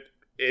than it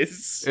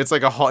is. It's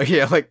like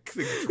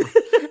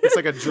it's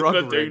like a drug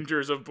the ring.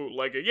 dangers of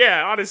bootlegging.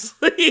 Yeah,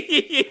 honestly.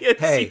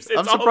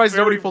 I'm surprised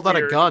nobody pulled out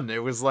a gun.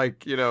 It was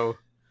like,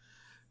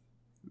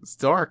 it's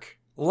dark.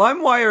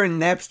 LimeWire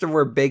and Napster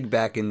were big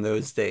back in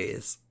those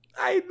days.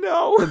 I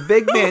know. The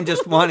big man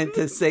just wanted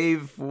to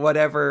save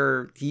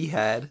whatever he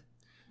had.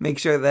 Make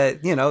sure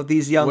that,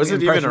 these young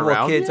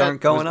impressionable kids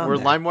aren't going on Were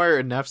there. LimeWire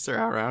and Napster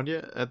around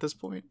yet at this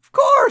point? Of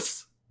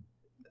course!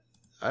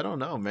 I don't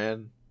know,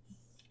 man.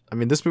 I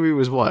mean, this movie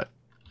was what?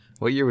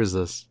 What year was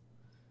this?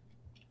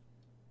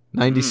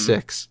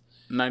 96.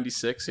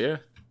 96, yeah.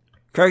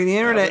 Craig, the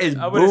internet is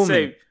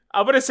booming.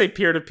 I'm going to say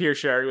peer-to-peer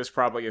sharing was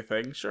probably a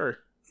thing, sure.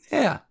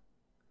 Yeah.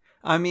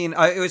 I mean,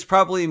 it was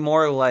probably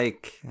more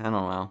like, I don't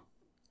know.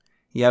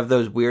 You have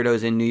those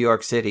weirdos in New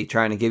York City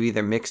trying to give you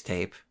their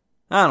mixtape.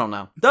 I don't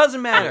know.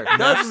 Doesn't matter.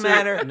 Doesn't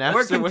matter. Napster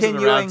We're continuing.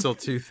 wasn't around until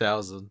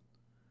 2000.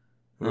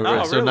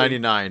 Oh, so really?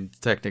 99,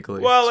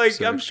 technically. Well,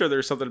 I'm sure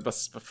there's something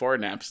before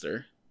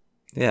Napster.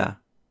 Yeah.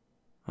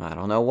 I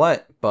don't know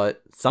what,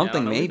 but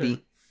something maybe.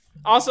 Either.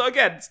 Also,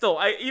 again, still,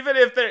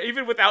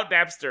 even without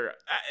Napster,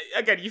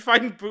 again, you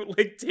find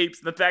bootleg tapes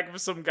in the back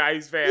of some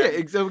guy's van,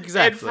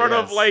 exactly, in front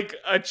of like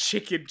a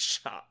chicken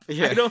shop.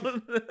 Yeah,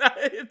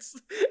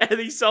 and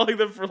he's selling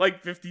them for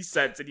like 50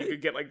 cents, and you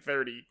could get like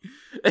 30.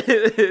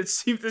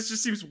 This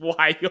just seems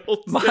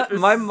wild.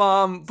 My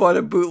mom bought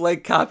a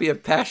bootleg copy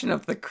of Passion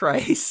of the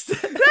Christ.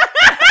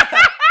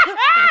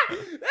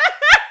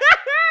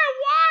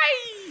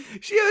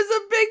 She was a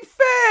big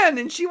fan,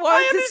 and she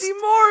wanted to see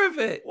more of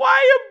it.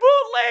 Why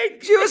a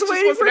bootleg? She was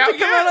waiting for it to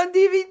come out on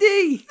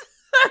DVD.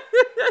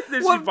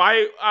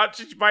 Did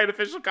she buy an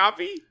official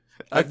copy?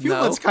 I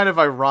feel it's kind of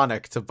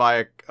ironic to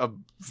buy a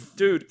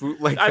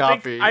bootleg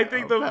copy. I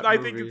think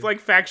it's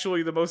like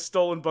factually the most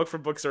stolen book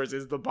from bookstores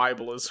is the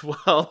Bible as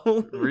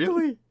well.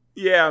 Really?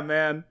 Yeah,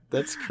 man.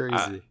 That's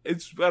crazy.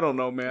 I don't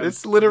know, man.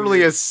 It's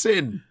literally a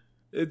sin.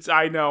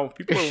 I know.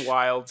 People are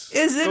wild.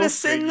 Is it a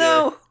sin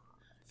though?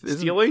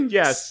 Stealing?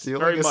 Yes,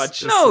 very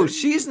much. No,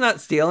 she's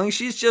not stealing.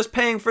 She's just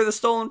paying for the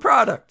stolen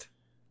product.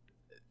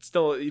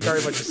 Still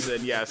very much a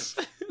sin, yes.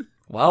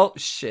 Well,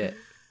 shit.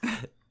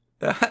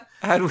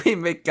 How do we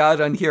make God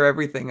unhear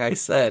everything I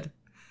said?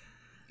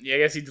 Yeah, I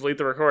guess you delete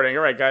the recording.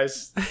 All right,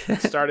 guys.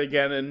 Start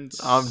again and...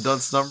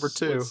 That's number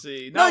 2. Let's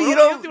see. No, No, you you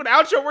don't- do an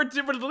outro. We're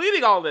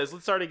deleting all this.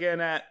 Let's start again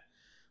at...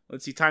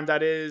 Let's see. Time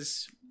that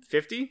is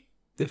 50.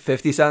 The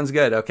 50 sounds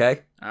good,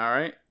 okay? All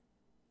right.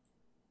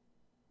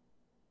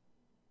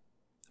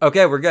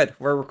 Okay, we're good.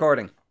 We're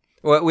recording.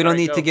 Well, we don't All right,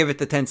 need go. to give it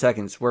the 10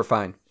 seconds. We're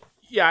fine.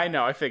 Yeah, I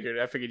know. I figured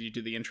you'd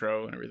do the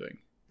intro and everything.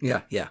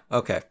 Yeah,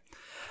 okay.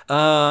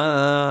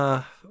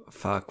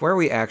 Fuck, where are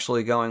we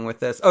actually going with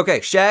this? Okay,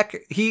 Shaq,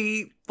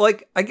 he,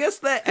 like, I guess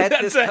that at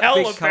That's this a hell,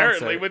 big apparently,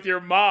 concert- with your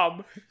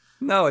mom.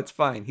 No, it's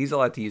fine. He's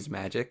allowed to use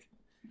magic.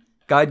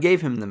 God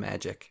gave him the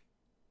magic.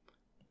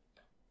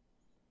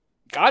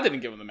 God didn't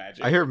give him the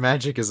magic. I hear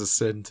magic is a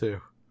sin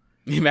too.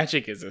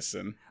 Magic is a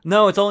sin.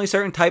 No, it's only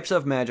certain types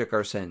of magic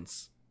are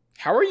sins.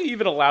 How are you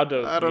even allowed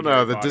to... I don't read know.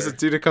 Harry The Potter?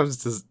 dude that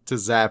comes to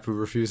Zap who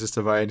refuses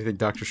to buy anything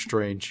Doctor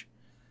Strange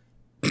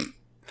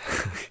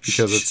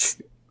because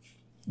it's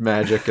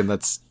magic and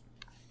that's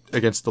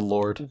against the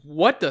Lord.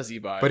 What does he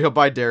buy? But he'll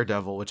buy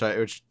Daredevil, which I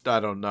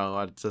don't know.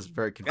 It's just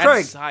very That's confusing.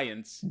 Craig.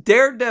 science.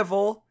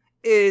 Daredevil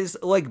is,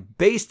 like,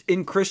 based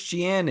in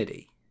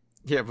Christianity.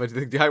 Yeah, but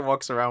the guy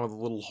walks around with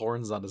little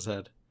horns on his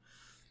head.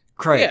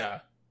 Craig, Yeah.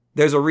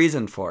 there's a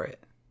reason for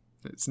it.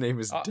 His name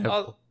is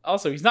Devil.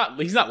 Also, he's not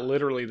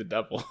literally the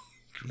devil.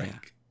 Yeah.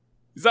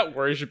 He's not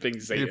worshiping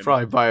Satan. You'd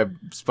probably buy a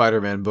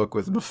Spider-Man book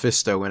with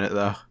Mephisto in it,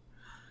 though.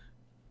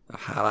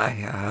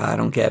 I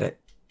don't get it.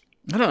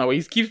 I don't know.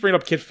 He keeps bringing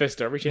up Kid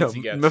Fisto every chance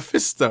he gets.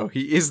 Mephisto.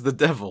 He is the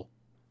devil.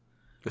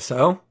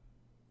 So?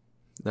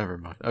 Never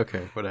mind.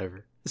 Okay,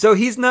 whatever. So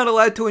he's not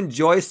allowed to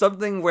enjoy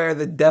something where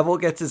the devil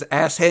gets his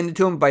ass handed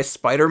to him by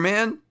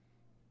Spider-Man?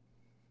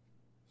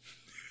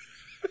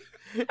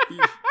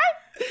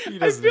 He I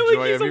doesn't feel enjoy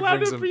like he's him. He allowed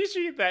brings to him-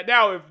 appreciate that.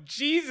 Now, if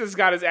Jesus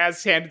got his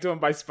ass handed to him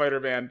by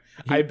Spider-Man,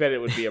 I bet it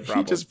would be a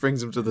problem. He just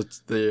brings him to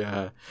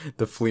the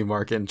flea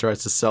market and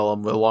tries to sell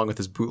them along with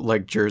his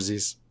bootleg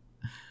jerseys.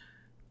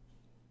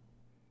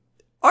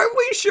 Aren't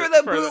we sure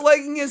that For the-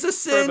 bootlegging is a for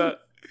sin?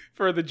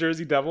 for the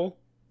Jersey Devil.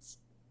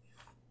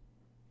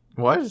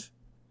 What?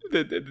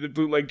 The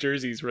bootleg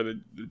jerseys for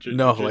the Jersey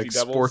No, like Devils.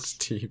 sports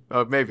team.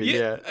 Oh, maybe,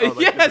 yeah. Yeah. Oh,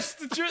 like Yes.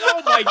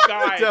 Oh my the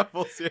god.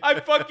 Devils, yeah.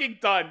 I'm fucking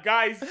done,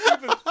 guys. Do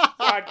the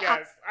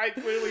podcast.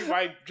 Clearly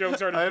my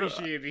jokes aren't I don't-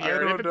 appreciated I here.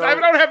 don't If know. I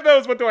don't have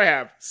those, what do I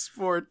have?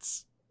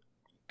 Sports.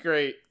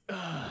 Great.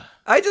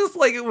 I just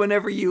like it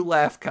whenever you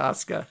laugh,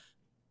 Casca.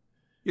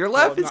 Your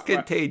laugh is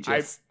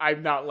contagious.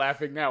 I'm not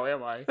laughing now,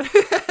 am I?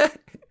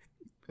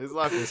 His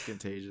laugh is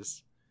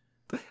contagious.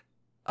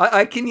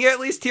 I can at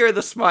least hear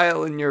the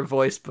smile in your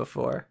voice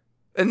before.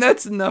 And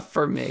that's enough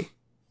for me.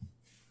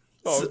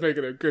 Oh, I was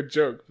making a good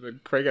joke, but then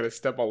Craig had to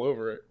step all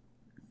over it.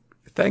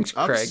 Thanks,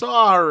 I'm Craig.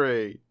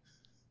 sorry.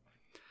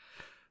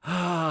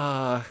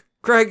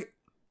 Craig,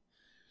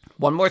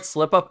 one more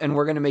slip up and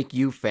we're going to make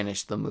you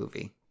finish the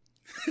movie.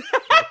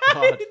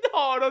 God.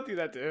 No, don't do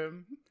that to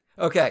him.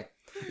 Okay.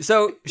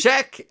 So,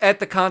 Shaq at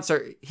the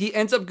concert, he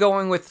ends up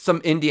going with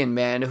some Indian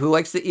man who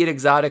likes to eat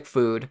exotic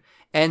food.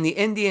 And the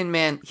Indian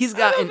man, he's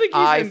got don't an think he's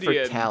eye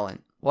Indian. for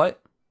talent. What?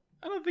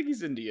 I don't think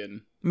he's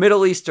Indian.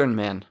 Middle Eastern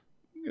man.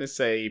 I'm gonna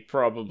say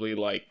probably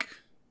like,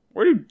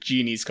 where do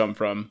genies come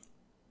from?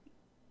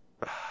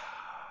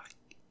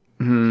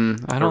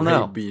 I don't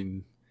know.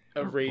 Arabian.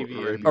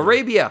 Arabian.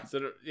 Arabia. Is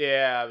it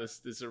yeah,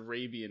 this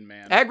Arabian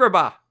man.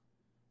 Agrabah.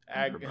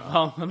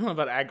 Well, I don't know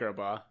about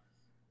Agrabah.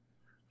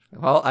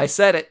 Well, I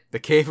said it. The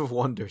Cave of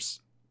Wonders.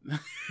 No,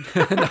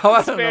 I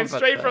don't know Man, about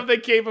straight that. from the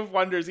Cave of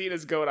Wonders, eating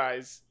his goat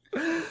eyes.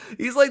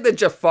 He's like the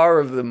Jafar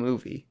of the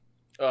movie.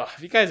 Ugh,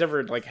 have you guys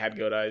ever like had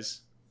goat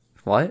eyes?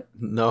 What?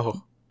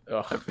 No.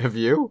 Ugh, Have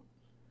you?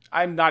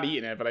 I'm not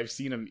eating it, but I've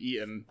seen him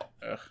eaten.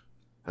 Ugh.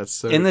 That's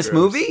so In this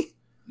gross. movie?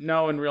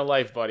 No, in real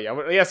life, buddy.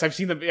 Yes, I've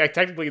seen them. Yeah,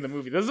 technically in the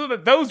movie.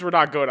 Those were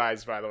not goat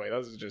eyes, by the way.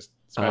 Those are just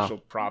special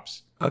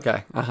props.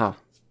 Okay. Uh-huh.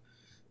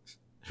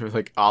 They're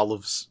like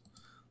olives.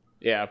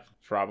 Yeah,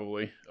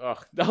 probably.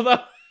 Ugh. Although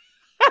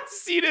that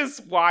scene is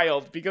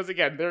wild because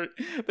again,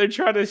 they're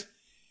trying to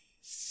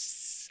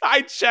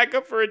side check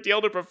him for a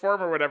deal to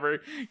perform or whatever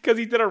because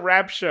he did a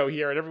rap show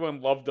here and everyone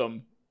loved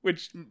him,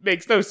 which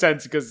makes no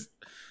sense because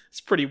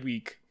it's pretty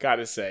weak,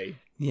 gotta say.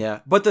 Yeah.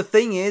 But the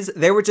thing is,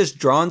 they were just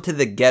drawn to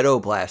the ghetto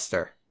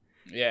blaster.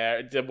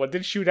 Yeah, what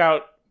did shoot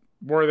out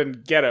more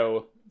than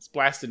Ghetto? It's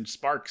blasting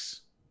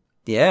sparks.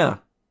 Yeah.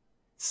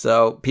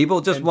 So people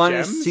just And wanted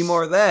to gems, see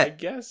more of I that.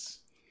 guess.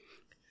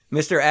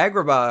 Mr.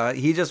 Agrabah,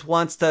 he just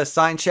wants to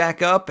sign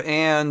Shaq up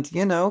and,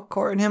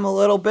 court him a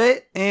little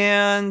bit.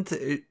 And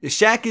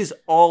Shaq is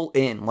all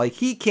in. Like,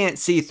 he can't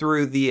see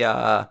through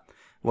the,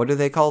 what do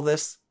they call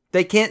this?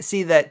 They can't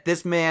see that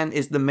this man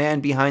is the man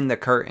behind the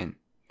curtain.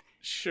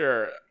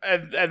 Sure.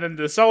 And then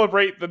to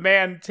celebrate, the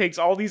man takes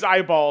all these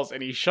eyeballs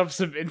and he shoves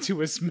them into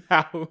his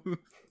mouth.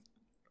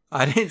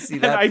 I didn't see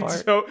And that I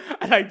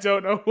part.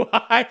 don't know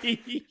why.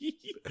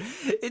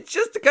 It's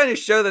just to kind of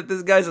show that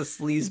this guy's a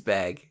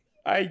sleazebag.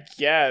 I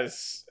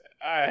guess.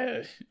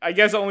 I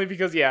guess only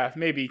because, yeah,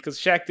 maybe, because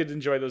Shaq did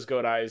enjoy those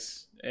goat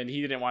eyes, and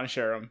he didn't want to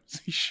share them. So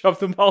he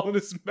shoved them all in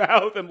his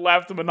mouth and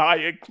laughed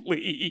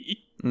maniacally.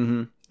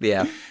 Mm-hmm.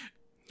 Yeah.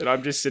 And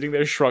I'm just sitting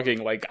there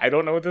shrugging, like, I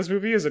don't know what this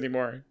movie is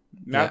anymore.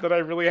 Not that I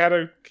really had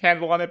a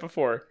handle on it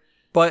before.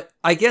 But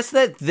I guess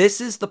that this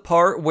is the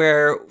part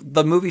where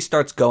the movie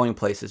starts going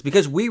places,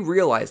 because we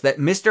realize that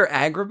Mr.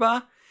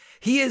 Agrabah,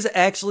 he is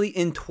actually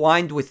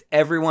entwined with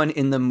everyone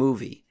in the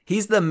movie.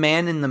 He's the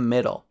man in the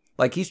middle.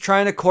 Like, he's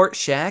trying to court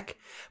Shaq,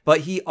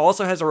 but he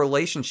also has a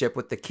relationship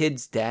with the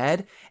kid's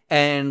dad,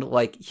 and,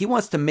 like, he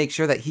wants to make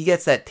sure that he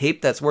gets that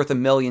tape that's worth $1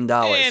 million.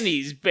 And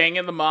he's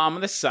banging the mom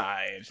on the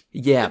side.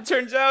 Yeah. It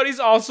turns out he's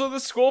also the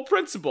school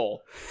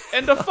principal.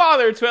 And a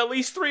father to at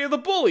least 3 of the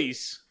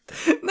bullies.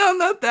 No,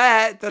 not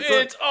that.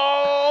 It's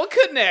all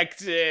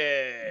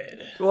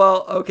connected.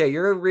 Well, okay,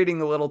 you're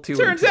reading a little too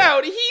Turns into it.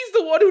 out he's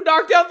the one who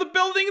knocked down the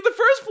building in the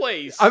first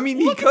place. I mean,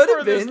 he Looking could have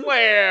for this been.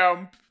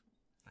 lamp.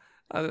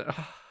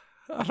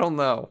 I don't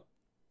know.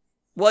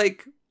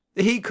 Like,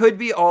 he could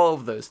be all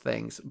of those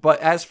things, but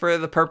as for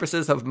the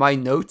purposes of my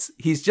notes,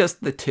 he's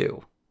just the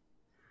 2.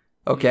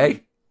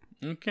 Okay?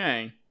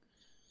 Okay. I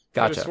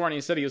Gotcha. just sworn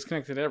he said he was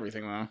connected to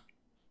everything, though.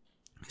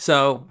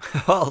 So,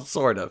 well,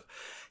 sort of.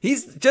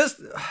 He's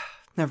just...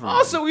 Never mind.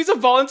 Also, he's a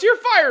volunteer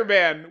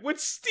fireman with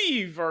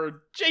Steve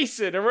or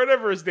Jason or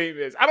whatever his name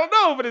is. I don't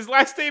know, but his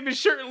last name is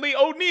certainly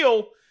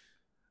O'Neill.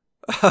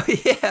 Oh,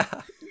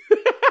 yeah.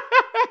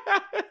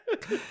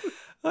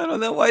 I don't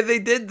know why they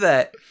did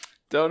that.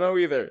 Don't know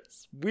either.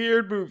 It's a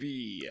weird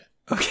movie.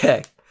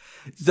 Okay.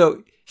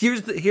 So,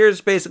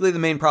 here's basically the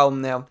main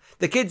problem now.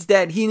 The kid's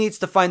dad, he needs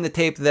to find the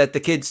tape that the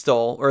kid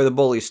stole, or the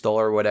bully stole,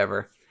 or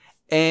whatever.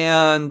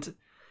 And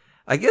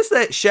I guess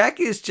that Shaq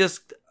is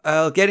just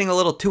getting a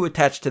little too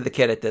attached to the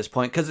kid at this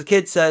point, because the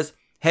kid says,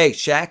 "Hey,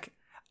 Shaq,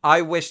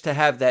 I wish to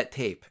have that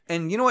tape."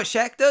 And you know what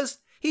Shaq does?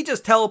 He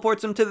just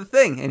teleports him to the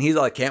thing, and he's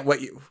like, "Can't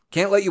let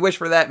you wish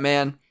for that,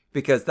 man,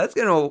 because that's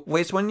gonna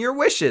waste one of your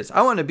wishes.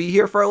 I want to be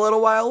here for a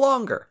little while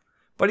longer."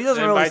 But he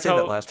doesn't really say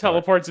that last part.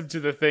 Teleports him to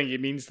the thing.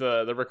 It means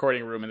the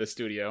recording room in the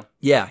studio.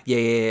 Yeah.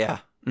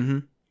 Mm-hmm.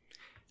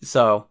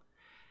 So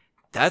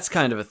that's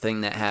kind of a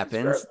thing that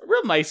happens.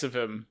 Real nice of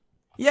him.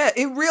 Yeah,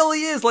 it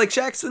really is. Like,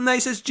 Shaq's the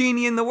nicest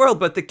genie in the world,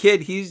 but the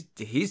kid, he's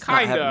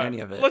not having any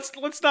of it.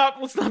 Let's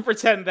not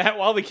pretend that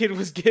while the kid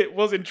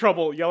was in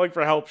trouble yelling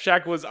for help,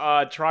 Shaq was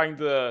trying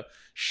to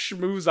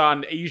schmooze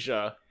on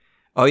Asia.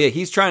 Oh yeah,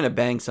 he's trying to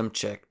bang some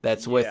chick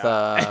that's with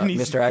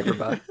Mr.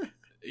 Agrabah.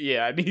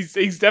 Yeah, and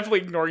he's definitely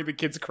ignoring the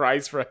kid's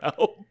cries for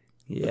help.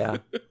 Yeah,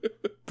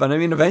 but I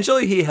mean,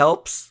 eventually he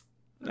helps.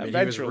 He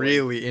was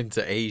really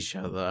into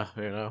Asia, though.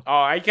 You know.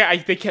 Oh,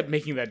 they kept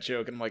making that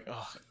joke, and I'm like,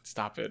 oh,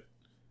 stop it.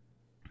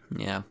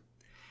 Yeah.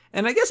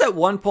 And I guess at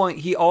one point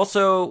he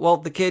also,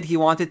 the kid, he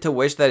wanted to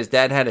wish that his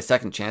dad had a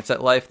second chance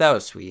at life. That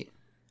was sweet.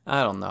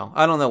 I don't know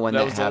when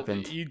that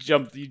happened. You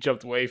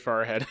jumped way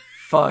far ahead.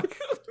 Fuck.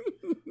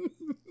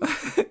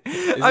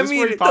 I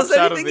mean, does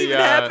anything even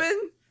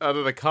happen? Out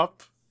of the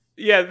cup?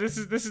 Yeah, this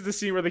is the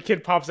scene where the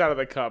kid pops out of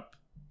the cup.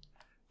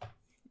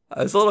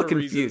 I was a little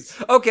confused.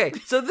 Okay,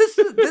 so this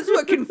is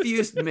what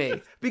confused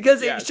me,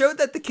 because it showed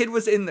that the kid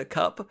was in the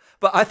cup,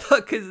 but I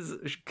thought because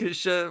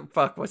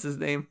what's his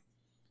name?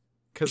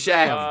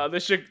 Shaq. The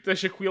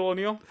Shaquille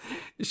O'Neal?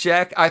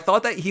 Shaq, I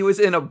thought that he was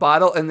in a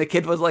bottle and the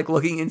kid was like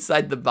looking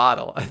inside the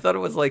bottle. I thought it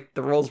was like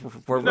the roles were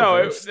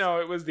reversed. No,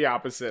 it was the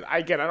opposite.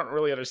 I don't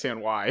really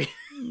understand why.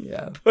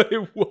 Yeah. But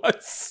it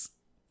was.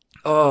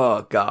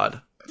 Oh,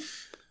 God.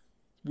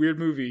 Weird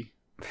movie.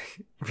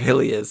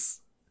 Really is.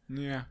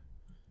 Yeah.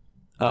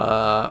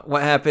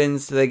 What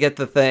happens? They get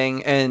the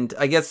thing, and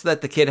I guess that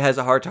the kid has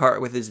a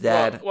heart-to-heart with his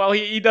dad. Well,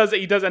 he does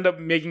end up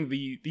making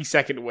the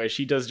second wish.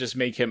 He does just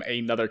make him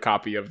another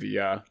copy of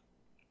the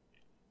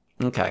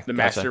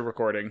master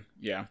recording.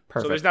 Yeah.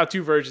 Perfect. So there's now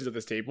 2 versions of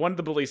this tape. One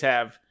the bullies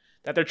have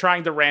that they're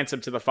trying to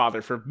ransom to the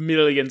father for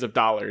millions of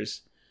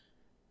dollars,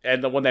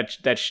 and the one that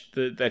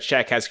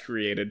Shaq has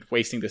created,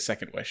 wasting the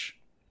second wish.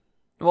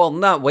 Well,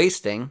 not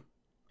wasting.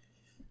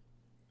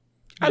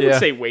 I would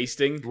say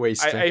wasting.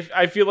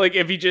 I feel like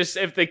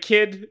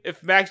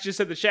if Max just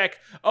said to Shaq,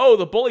 "Oh,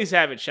 the bullies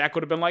have it," Shaq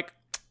would have been like,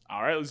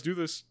 "All right, let's do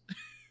this."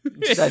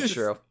 That's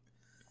true.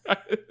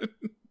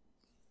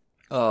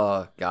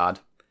 Oh, God.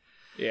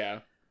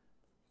 Yeah.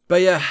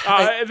 But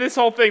yeah. This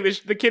whole thing,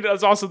 the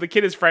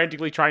kid is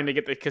frantically trying to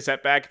get the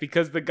cassette back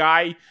because the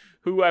guy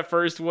who at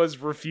first was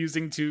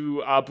refusing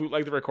to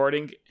bootleg the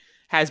recording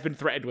has been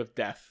threatened with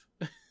death.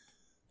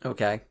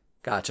 Okay.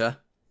 Gotcha.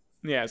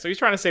 Yeah, so he's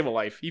trying to save a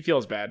life. He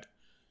feels bad.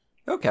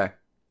 Okay.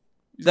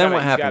 Then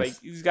what happens?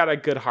 He's got a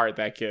good heart,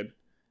 that kid.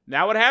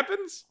 Now what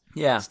happens?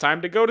 Yeah. It's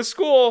time to go to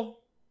school.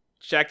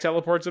 Shaq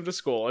teleports him to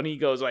school, and he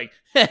goes like,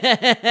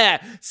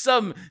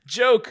 some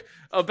joke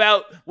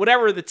about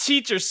whatever the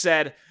teacher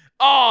said.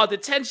 Oh,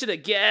 detention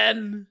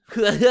again.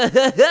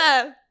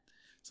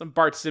 Some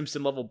Bart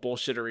Simpson level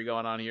bullshittery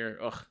going on here.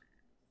 Ugh.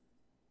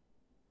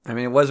 I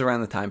mean, it was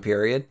around the time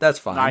period. That's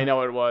fine. I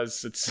know it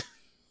was. It's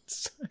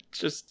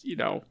just,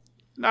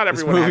 not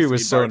everyone. This movie has to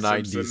was be so Bart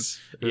 90s.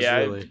 Simpson. It was Yeah,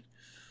 really...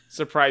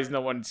 surprised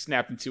no one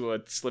snapped into a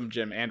Slim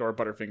Jim and or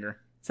Butterfinger.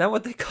 Is that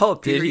what they call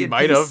it? He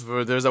might have.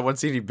 Or there's that one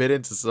scene he bit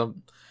into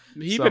some...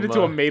 He bit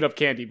into a made-up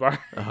candy bar.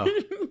 Uh-huh.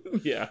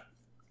 Yeah.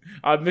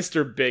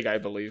 Mr. Big, I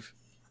believe.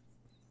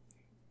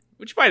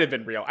 which might have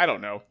been real. I don't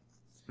know.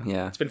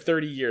 Yeah. It's been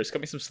 30 years. Cut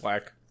me some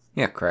slack.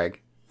 Yeah,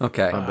 Craig.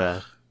 Okay. Not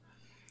bad.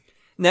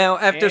 Now,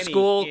 after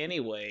school,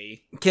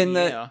 Anyway. can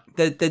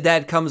the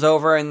dad comes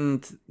over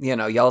and,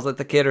 yells at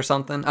the kid or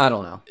something? I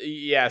don't know.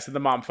 Yeah, so the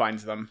mom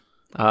finds them.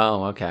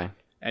 Oh, okay.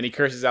 And he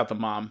curses out the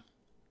mom.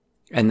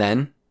 And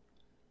then?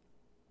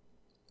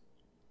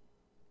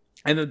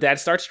 And the dad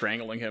starts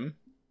strangling him.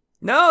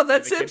 No,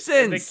 that's And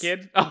Simpsons. the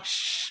kid. Oh,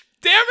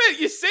 damn it!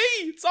 You see,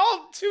 it's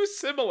all too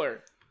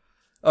similar.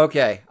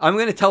 Okay, I'm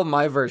going to tell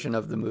my version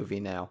of the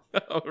movie now.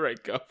 All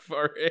right, go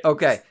for it.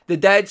 Okay, the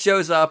dad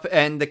shows up,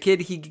 and the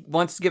kid, he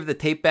wants to give the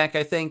tape back,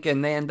 I think,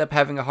 and they end up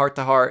having a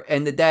heart-to-heart,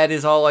 and the dad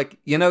is all like,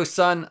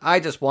 son, I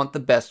just want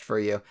the best for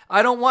you.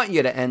 I don't want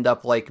you to end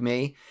up like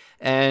me,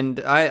 and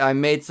I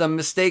made some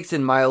mistakes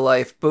in my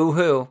life,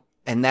 boo-hoo.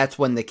 And that's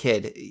when the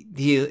kid,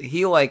 he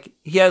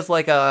has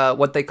like a,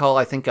 what they call,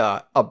 I think,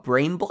 a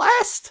brain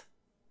blast?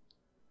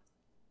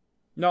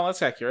 No,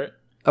 that's accurate.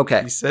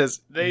 Okay. He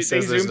says They there's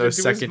zoomed no into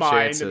his second mind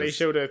chances. and they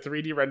showed a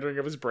 3D rendering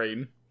of his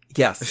brain.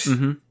 Yes.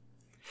 Mm-hmm.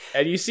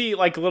 And you see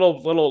like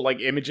little like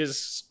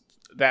images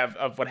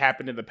of what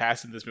happened in the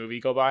past in this movie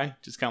go by.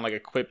 Just kind of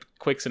like a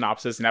quick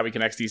synopsis, and now we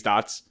connect these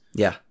dots.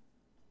 Yeah.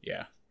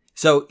 Yeah.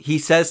 So he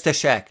says to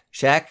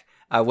Shaq,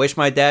 I wish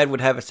my dad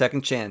would have a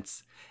second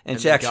chance. And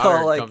And Shaq's then all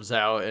Goddard like, comes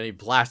out and he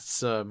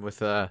blasts him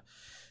with a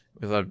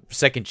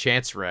second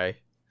chance ray.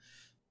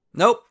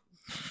 nope.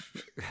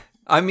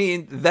 I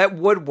mean, that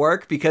would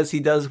work because he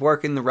does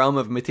work in the realm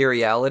of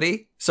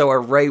materiality. So a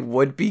ray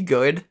would be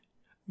good,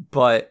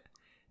 but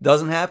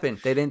doesn't happen.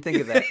 They didn't think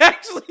of that.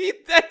 Actually,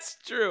 that's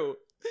true.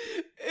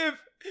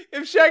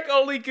 If Shaq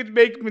only could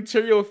make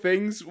material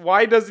things,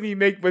 why doesn't he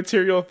make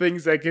material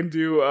things that can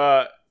do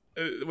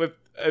with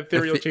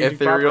ethereal changing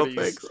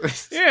properties?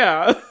 things.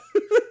 Yeah.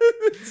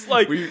 It's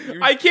like,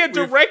 I can't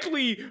we've-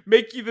 directly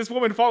make this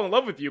woman fall in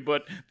love with you,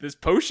 but this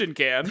potion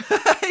can.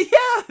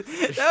 Yeah,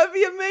 that would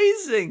be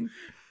amazing.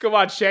 Come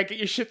on, Shaq, get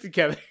your shit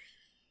together.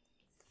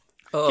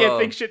 Can't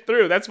think shit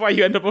through. That's why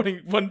you end up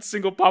owning one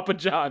single Papa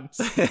John's.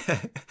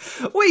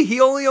 Wait, he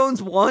only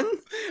owns one?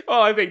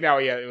 Well, I think now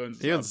he owns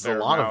He owns a fair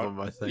lot amount. of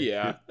them, I think.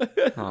 Yeah.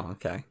 Oh,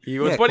 okay. He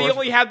owns But he quite a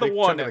only had the big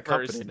one chunk of at the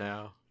company first.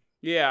 now.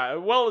 Yeah,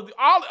 well,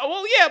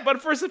 yeah,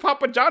 but first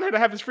Papa John had to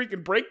have his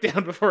freaking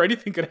breakdown before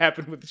anything could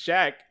happen with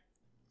Shaq.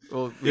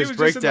 Well, He his was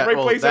just in the breakdown. right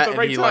Well, place at that the and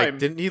right he time.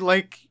 didn't he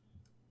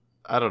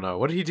I don't know.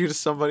 What did he do to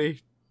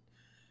somebody?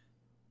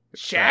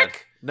 Shaq?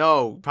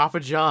 No, Papa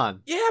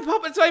John. Yeah,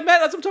 Papa. That's what I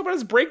meant. That's what I'm talking about.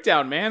 His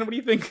breakdown, man. What do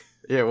you think?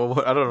 Yeah,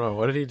 well, I don't know.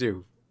 What did he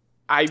do?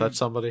 I Touch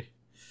somebody?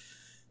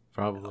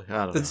 Probably.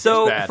 I don't know.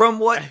 So, It's bad. from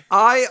what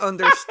I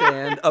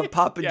understand of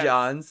Papa Yes.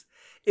 John's,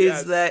 is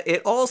Yes. that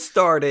it all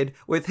started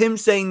with him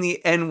saying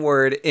the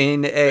N-word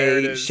in There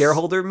it a is.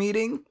 shareholder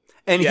meeting.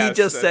 And he Yes,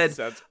 just said,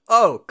 that's-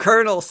 oh,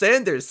 Colonel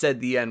Sanders said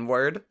the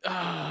N-word.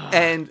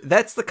 And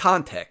that's the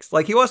context.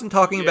 Like, he wasn't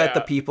talking about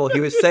the Yeah. people.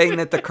 He was saying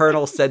that the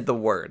Colonel said the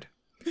word.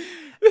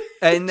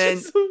 And then...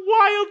 It's a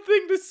wild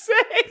thing to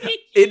say.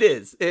 It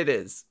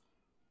is.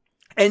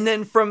 And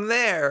then from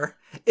there,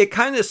 it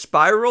kind of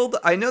spiraled.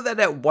 I know that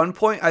at one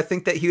point, I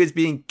think that he was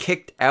being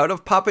kicked out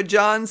of Papa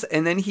John's,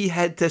 and then he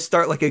had to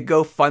start like a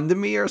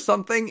GoFundMe or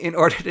something in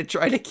order to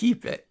try to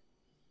keep it.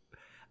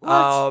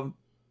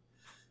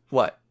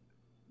 What?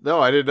 No,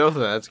 I didn't know that.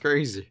 That's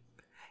crazy.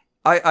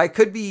 I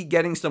could be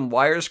getting some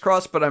wires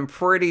crossed, but I'm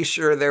pretty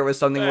sure there was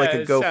something like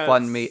a It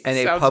GoFundMe and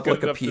a sounds public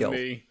good enough to appeal.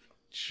 me.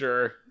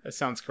 Sure, that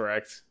sounds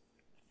correct.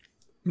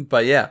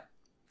 But yeah,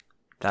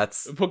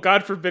 that's... But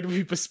God forbid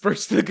we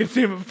besmirch the good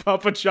name of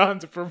Papa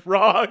John's if we're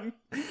wrong.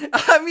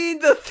 I mean,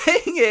 the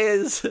thing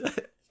is...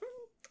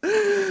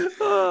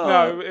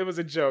 No, it was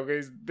a joke.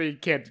 They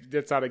can't.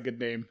 That's not a good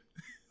name.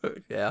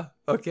 Yeah,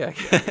 okay.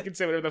 We can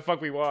say whatever the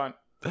fuck we want.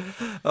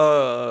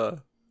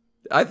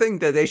 I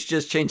think that they should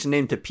just change the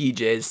name to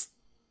PJs.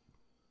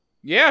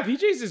 Yeah,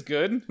 PJ's is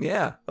good.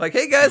 Yeah. Like,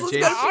 hey guys, let's go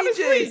to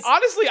PJs.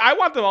 Honestly, I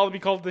want them all to be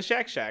called the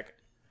Shaq Shack.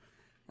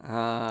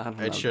 I don't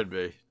know. It should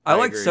be. I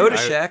like agree. Soda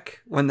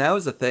Shack when that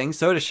was a thing.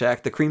 Soda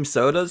Shack, the cream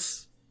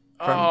sodas.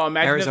 From Oh,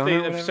 imagine Arizona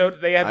or if whatever?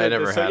 they had I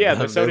never had the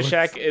them. Soda They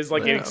Shack look- is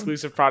like an yeah.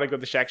 exclusive product of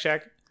the Shaq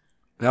Shack.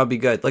 That would be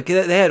good. Like,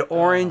 they had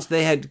orange,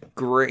 they had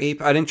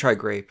grape. I didn't try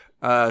grape.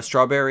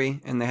 Strawberry,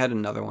 and they had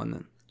another one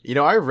then. You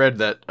know, I read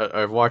that.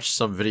 I've watched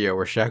some video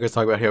where Shaq was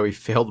talking about how he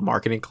failed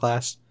marketing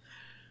class,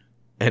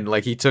 and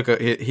like he took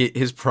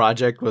his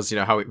project was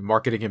how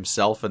marketing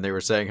himself, and they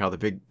were saying how the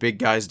big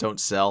guys don't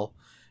sell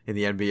in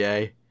the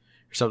NBA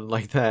or something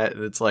like that.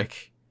 And it's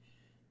like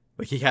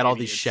he had all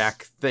these Idiots.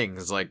 Shaq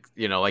things, like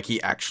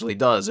he actually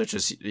does, which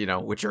is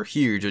which are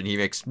huge, and he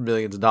makes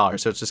millions of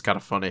dollars. So it's just kind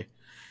of funny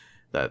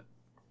that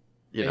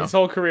His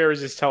whole career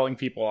is just telling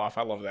people off.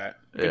 I love that.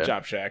 Good Yeah.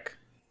 job, Shaq.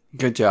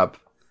 Good job.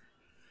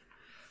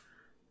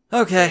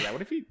 Okay. Yeah,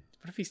 what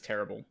if he's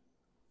terrible?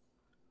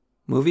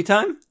 Movie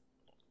time?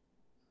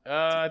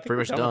 I think Pretty we're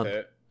much done with done.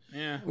 it.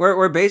 Yeah.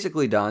 We're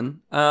basically done.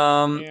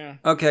 Yeah.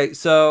 Okay,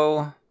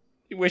 so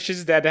wishes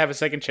his dad to have a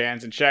second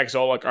chance, and Shaq's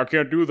all like, I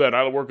can't do that,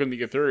 I'll work in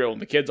the ethereal.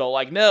 And the kid's all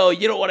like, no,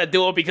 you don't want to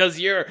do it because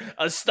you're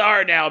a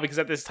star now. Because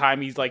at this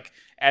time, he's like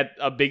at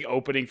a big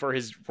opening for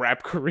his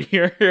rap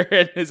career,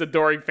 and his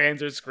adoring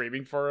fans are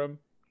screaming for him.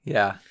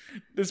 Yeah.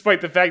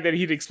 Despite the fact that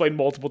he'd explained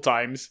multiple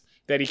times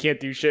that he can't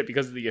do shit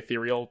because of the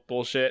ethereal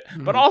bullshit.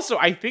 But also,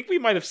 I think we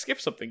might have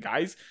skipped something,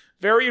 guys.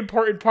 Very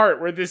important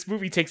part where this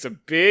movie takes a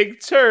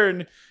big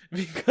turn,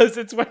 because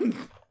it's when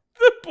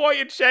the boy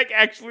and Shaq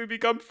actually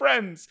become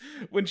friends.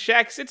 When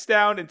Shaq sits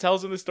down and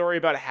tells him the story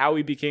about how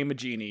he became a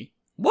genie.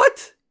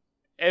 What?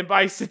 And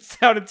by sits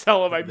down and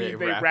tell him, I They mean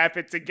they rap. rap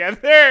it together.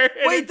 And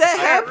Wait, it's that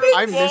happened?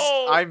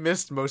 terrible. I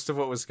missed most of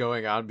what was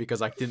going on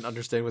because I didn't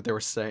understand what they were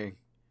saying.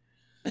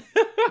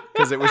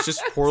 Because it was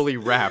just poorly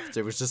rapped.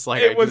 It was just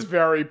like It was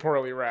very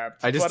poorly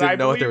rapped. I just but didn't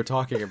know what they believe- were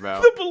talking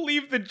about. I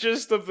believe the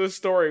gist of the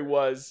story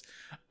was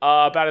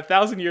about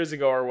 1,000 years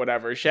ago or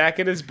whatever. Shaq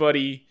and his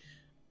buddy,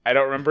 I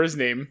don't remember his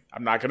name.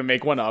 I'm not gonna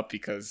make one up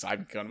because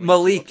I'm gonna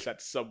Malik.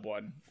 upset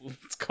someone.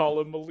 Let's call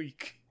him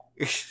Malik.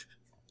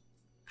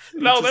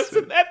 No, that's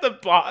not the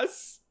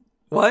boss.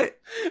 What?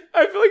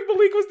 I feel like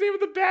Malik was named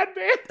the bad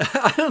man.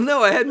 I don't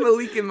know. I had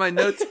Malik in my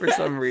notes for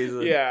some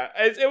reason. Yeah,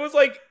 it was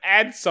like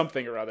add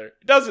something or other.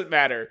 It doesn't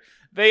matter.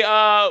 They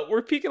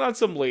were peeking on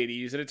some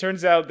ladies, and it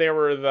turns out they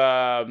were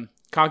the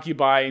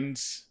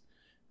concubines.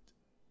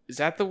 Is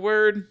that the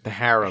word? The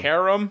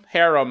harem.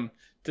 Harem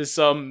to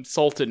some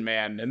sultan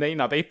man, and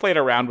they played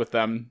around with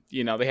them.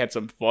 They had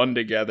some fun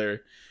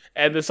together,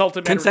 and the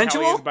sultan man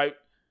Consensual? retaliated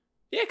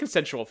by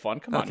consensual fun.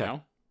 Come on Okay.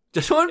 now.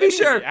 Just want to be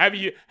sure. Have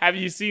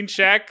you seen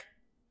Shaq?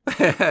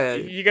 I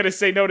You gonna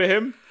say no to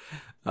him?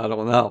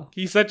 don't know.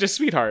 He's such a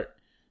sweetheart.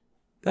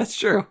 That's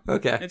true.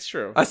 Okay. It's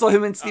true. I saw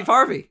him in Steve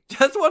Harvey.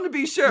 Just want to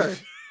be sure.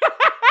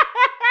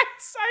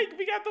 Psych,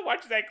 we got to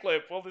watch that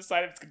clip. We'll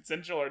decide if it's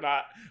consensual or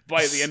not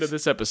by the end of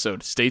this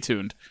episode. Stay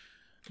tuned.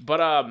 But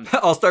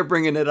I'll start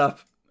bringing it up.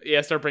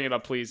 yeah, start bringing it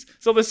up, please.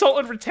 So the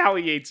Sultan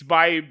retaliates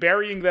by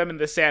burying them in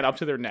the sand up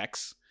to their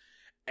necks.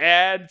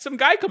 And some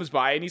guy comes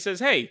by and he says,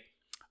 hey,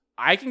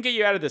 I can get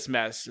you out of this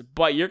mess,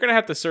 but you're going to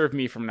have to serve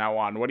me from now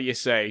on. What do you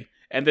say?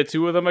 And the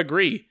two of them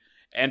agree.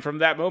 And from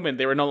that moment,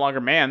 they were no longer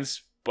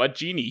mans, but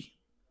genie.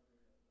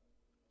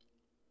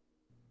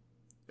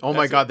 Oh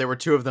my That's god, there were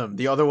two of them.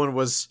 The other one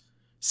was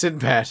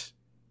Sinbad.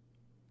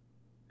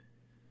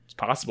 It's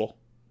possible.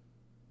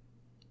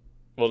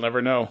 We'll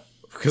never know.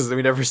 Because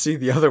we never see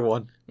the other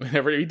one.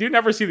 We do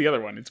never see the other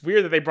one. It's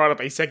weird that they brought up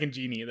a second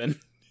genie and then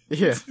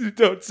Yeah.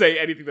 don't say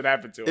anything that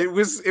happened to him. It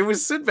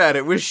was Sinbad.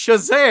 It was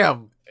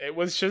Shazam. It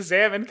was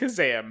Shazam and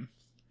Kazam.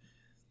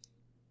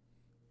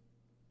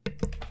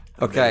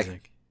 Okay.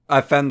 Amazing.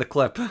 I found the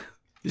clip.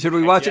 Should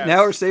we watch it now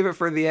guess. or save it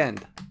for the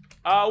end?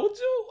 I'll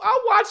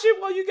watch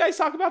it while you guys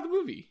talk about the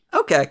movie.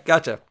 Okay,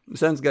 gotcha.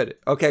 Sounds good.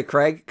 Okay,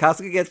 Craig,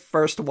 Casca gets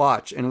first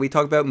watch, and we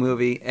talk about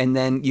movie, and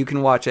then you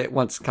can watch it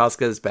once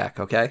Casca is back,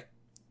 okay?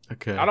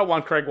 Okay. I don't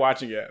want Craig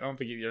watching it. I don't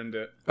think he earned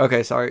it.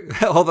 Okay, sorry.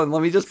 Hold on,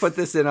 let me just put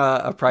this in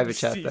a private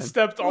chat He then.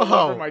 stepped all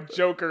Whoa. over my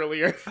joke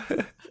earlier.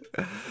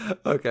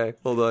 Okay,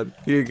 hold on.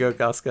 Here you go,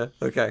 Casca.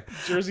 Okay.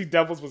 Jersey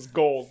Devils was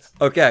gold.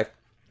 Okay.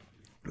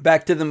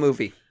 Back to the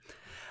movie.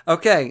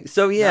 Okay,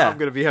 so Now yeah. I'm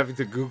gonna be having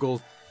to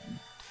Google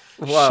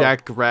Whoa.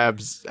 Shaq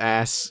grabs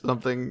ass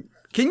something.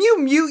 Can you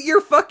mute your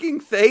fucking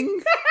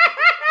thing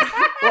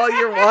while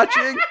you're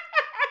watching?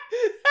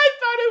 I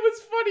thought it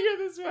was funnier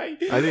this way.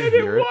 I didn't and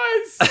hear it.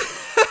 was.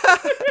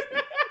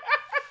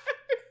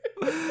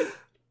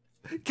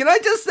 Can I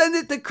just send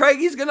it to Craig?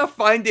 He's gonna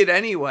find it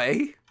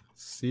anyway.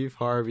 Steve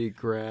Harvey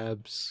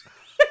grabs.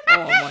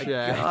 Oh my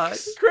Shaq. god.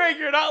 Craig,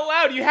 you're not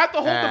allowed. You have to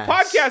hold Ass. the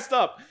podcast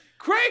up.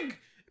 Craig,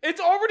 it's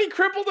already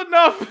crippled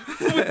enough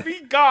with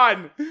me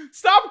gone.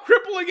 Stop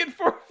crippling it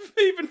for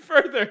even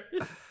further.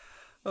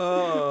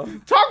 Oh.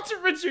 Talk to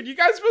Richard. You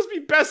guys supposed to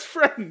be best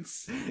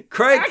friends.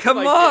 Craig, Act come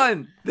like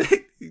on.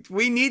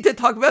 We need to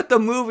talk about the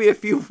movie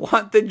if you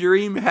want the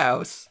dream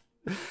house.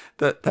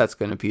 That's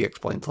going to be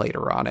explained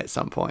later on at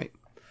some point.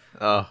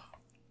 Oh.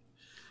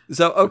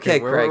 So, okay,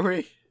 where Craig. were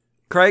we?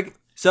 Craig,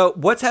 so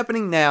what's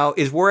happening now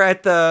is we're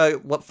at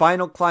the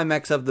final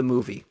climax of the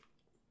movie,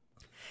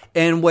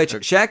 in which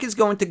Shaq is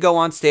going to go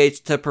on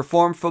stage to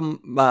perform from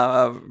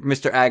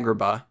Mr.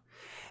 Agrabah,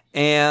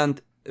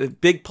 and a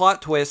big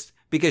plot twist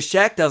because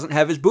Shaq doesn't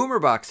have his boomer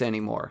box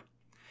anymore.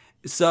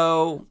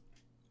 So,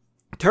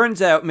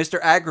 turns out Mr.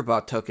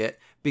 Agrabah took it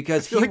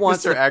because I feel he like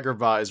wants Mr. to...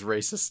 Agrabah is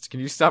racist. Can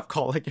you stop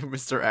calling him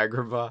Mr.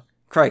 Agrabah?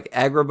 Craig,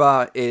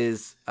 Agrabah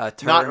is a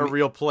term... Not a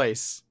real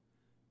place.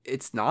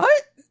 It's not?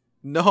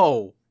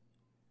 No.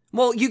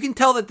 Well, you can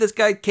tell that this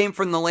guy came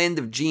from the land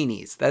of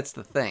genies. That's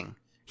the thing.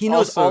 He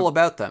knows Also, all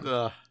about them.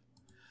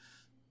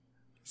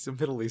 He's a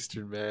Middle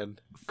Eastern man.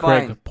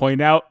 Fine. Craig,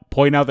 point out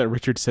that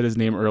Richard said his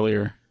name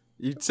earlier.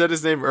 You said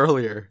his name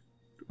earlier.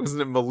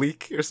 Wasn't it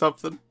Malik or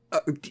something?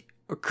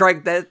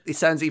 Craig, that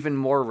sounds even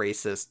more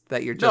racist.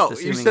 That you're just No,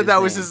 assuming you said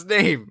that was name. his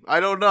name. I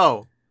don't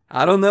know.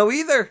 I don't know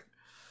either.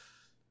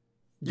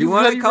 You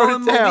want said to you call wrote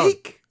him it down.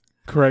 Malik?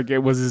 Craig, it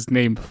was his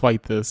name.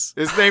 Fight this.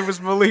 His name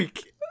was Malik.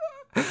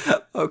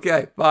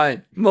 Okay,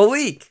 fine.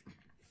 Malik.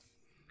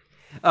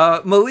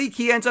 Malik,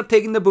 he ends up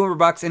taking the boomer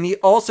box, and he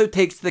also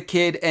takes the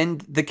kid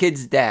and the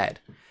kid's dad.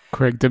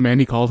 Craig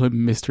Demandi called him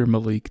Mr.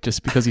 Malik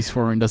just because he's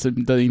foreign.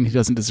 He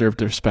doesn't deserve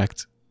the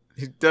respect.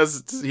 He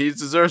does. He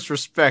deserves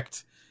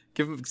respect.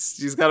 Give him.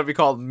 He's got to be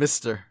called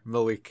Mr.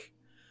 Malik.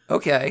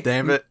 Okay.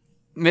 Damn it.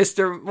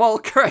 Well,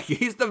 Craig,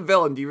 he's the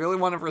villain. Do you really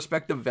want to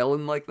respect a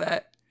villain like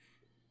that?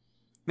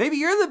 Maybe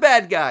you're the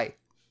bad guy.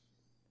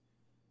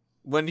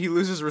 When he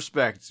loses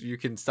respect, you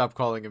can stop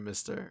calling him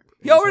Mr.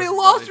 He already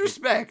lost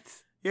respect.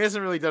 He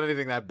hasn't really done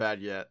anything that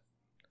bad yet.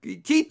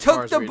 He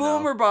took the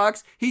boomer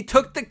box, he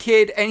took the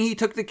kid, and he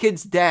took the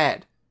kid's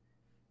dad.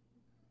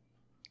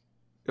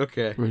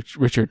 Okay.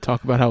 Richard,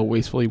 talk about how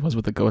wasteful he was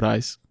with the goat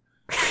eyes.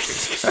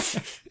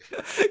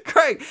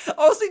 Craig,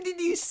 also,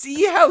 did you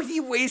see how he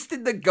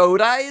wasted the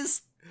goat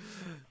eyes?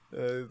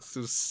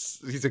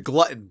 He's a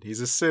glutton.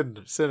 He's a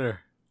sinner.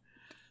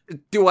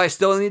 Do I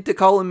still need to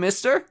call him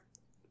Mister?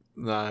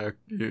 Nah,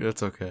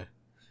 that's okay.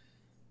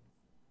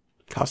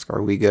 Oscar,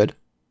 are we good?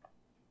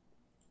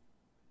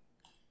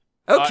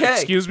 Okay.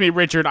 Excuse me,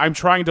 Richard. I'm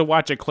trying to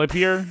watch a clip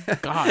here.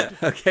 God.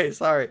 Okay,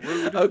 sorry.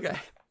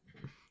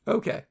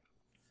 Okay.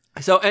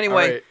 So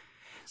anyway, Right.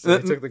 So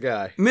they took the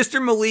guy.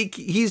 Mr. Malik,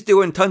 he's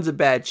doing tons of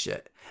bad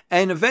shit.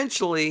 And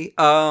eventually,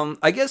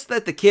 I guess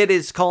that the kid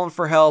is calling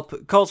for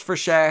help, calls for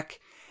Shaq,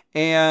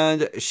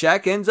 and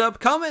Shaq ends up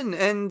coming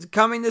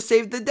to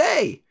save the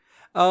day.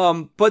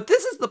 But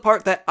this is the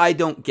part that I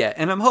don't get,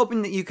 and I'm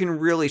hoping that you can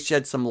really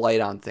shed some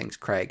light on things,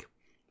 Craig.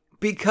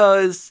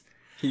 Because...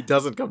 He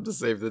doesn't come to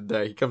save the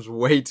day. He comes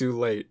way too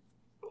late.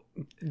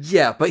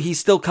 Yeah, but he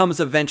still comes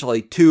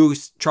eventually to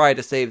try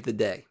to save the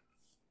day.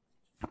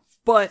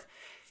 But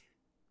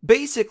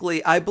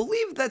basically, I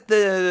believe that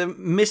the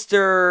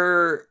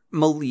Mr.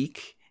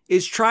 Malik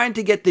is trying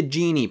to get the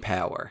genie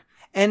power.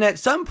 And at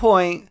some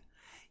point,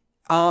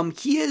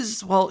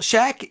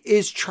 Shaq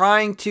is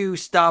trying to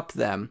stop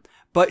them,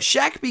 but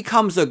Shaq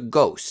becomes a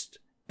ghost.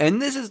 And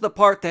this is the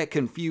part that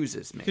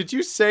confuses me. Did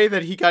you say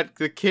that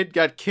the kid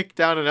got kicked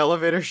down an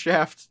elevator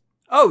shaft?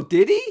 Oh,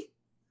 did he?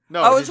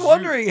 No. I was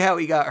wondering how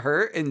he got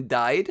hurt and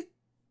died.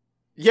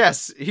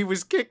 Yes, he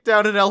was kicked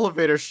down an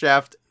elevator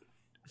shaft,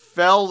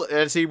 fell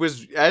as he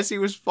was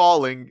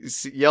falling,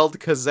 yelled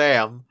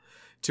Kazam,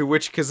 to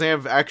which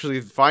Kazam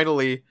actually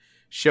finally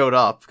showed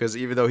up, because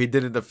even though he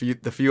didn't the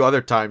few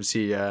other times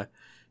he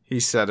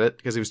said it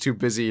because he was too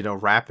busy,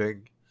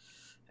 rapping.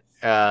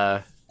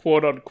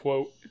 Quote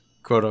unquote.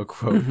 Quote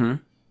unquote. Mm-hmm.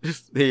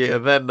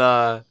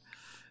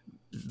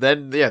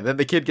 Then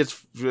the kid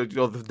gets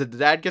the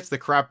dad gets the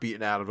crap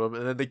beaten out of him,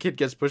 and then the kid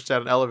gets pushed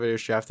down an elevator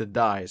shaft and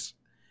dies.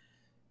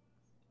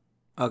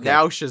 Okay.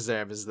 Now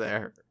Kazam is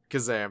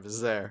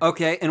there.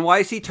 Okay, and why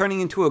is he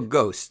turning into a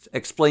ghost?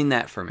 Explain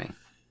that for me.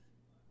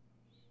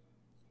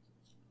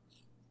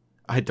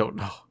 I don't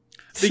know.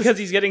 Because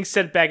he's getting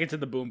sent back into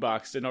the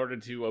boombox in order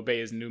to obey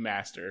his new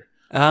master.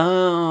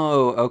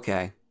 Oh,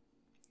 okay.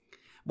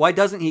 Why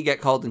doesn't he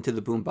get called into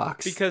the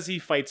boombox? Because he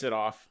fights it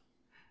off.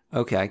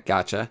 Okay,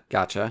 gotcha.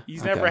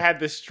 He's Okay. never had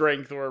the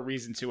strength or a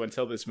reason to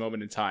until this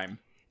moment in time.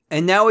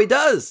 And now he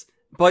does.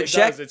 But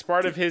Shaq... It's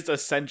part of his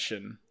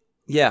ascension.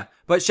 Yeah,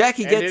 but Shaq,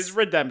 he and gets... his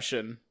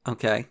redemption.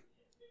 Okay.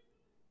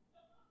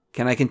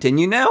 Can I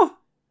continue now?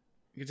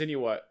 Continue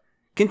what?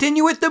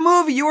 Continue with the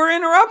movie. You were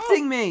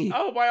interrupting me.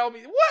 Oh, by all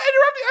means. What?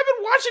 Interrupting? I've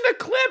been watching a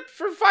clip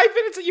for 5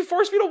 minutes that you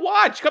forced me to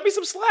watch. Cut me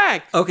some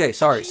slack. Okay,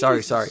 sorry.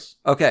 Jesus.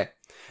 Okay.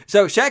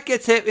 So Shaq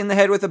gets hit in the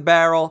head with a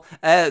barrel.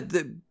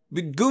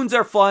 The goons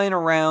are flying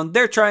around.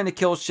 They're trying to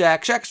kill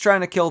Shaq. Shaq's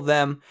trying to kill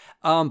them.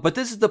 But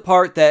this is the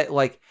part that,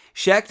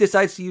 Shaq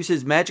decides to use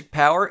his magic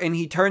power, and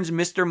he turns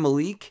Mr.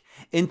 Malik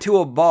into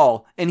a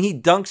ball, and he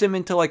dunks him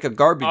into, a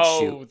garbage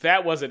chute. Oh,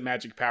 that wasn't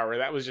magic power.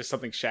 That was just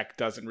something Shaq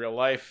does in real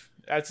life.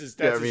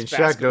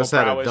 Shaq knows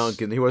how to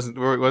dunk, and he wasn't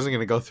going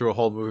to go through a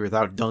whole movie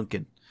without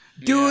dunking.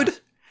 Dude, Yeah.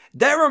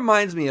 that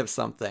reminds me of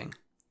something.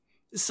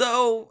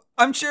 So,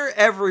 I'm sure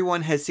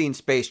everyone has seen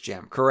Space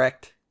Jam,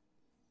 correct?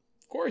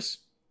 Of course.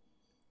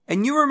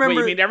 And you Wait, remember...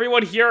 you mean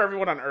everyone here or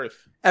everyone on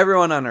Earth?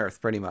 Everyone on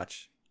Earth, pretty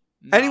much.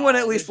 No, Anyone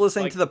at least there's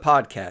listening to the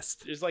podcast.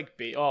 There's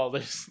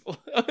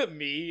there's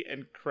me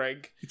and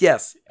Craig.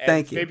 Yes, And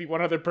thank you. maybe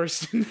one other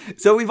person.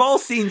 So we've all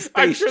seen Space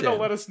I'm sure Jam. they'll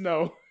let us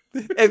know.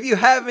 If you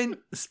haven't,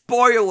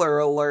 spoiler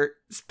alert,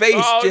 Space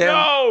Oh Jam.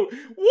 no!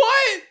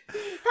 What?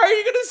 How are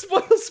you gonna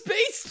spoil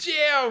Space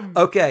Jam?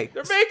 Okay,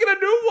 They're making a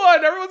new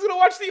one. Everyone's gonna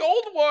watch the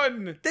old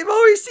one. they've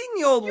already seen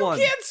the old You one.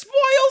 can't spoil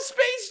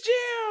Space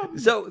Jam.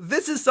 So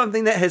this is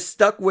something that has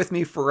stuck with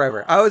me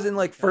forever. I was in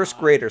first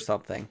grade or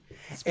something.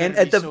 And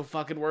at the so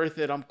fucking worth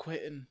it. I'm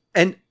quitting.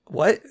 and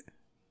what?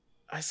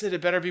 I said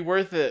it better be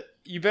worth it.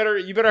 You better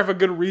have a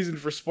good reason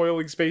for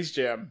spoiling Space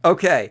Jam.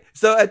 Okay,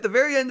 so at the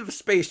very end of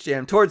Space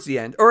Jam, towards the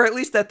end, or at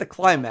least at the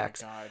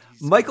climax, God,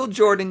 he's Michael going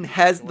Jordan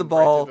has going the right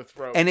ball, to the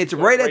throat. and it's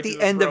Going right at to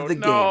the end of throat. the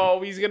game.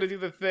 No, he's gonna do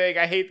the thing.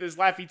 I hate this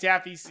Laffy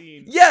Taffy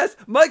scene. Yes,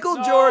 Michael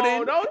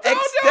Jordan don't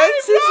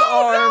extends his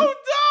arm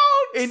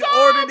in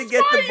order to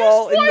get the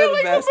ball into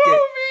the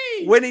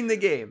basket, winning the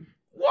game.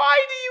 Why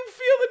do you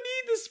feel the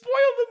need to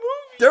spoil the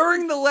movie?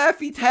 During the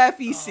Laffy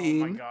Taffy Oh scene,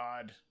 my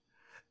god.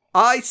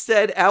 I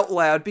said out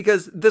loud,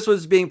 because this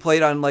was being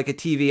played on like a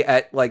TV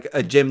at like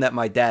a gym that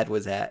my dad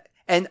was at.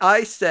 And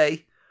I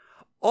say,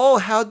 oh,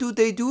 how do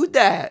they do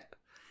that?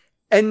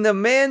 And the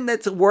man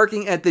that's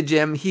working at the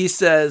gym, he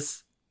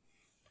says,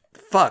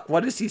 fuck,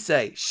 what does he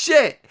say?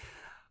 Shit.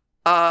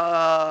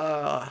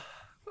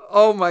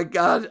 Oh my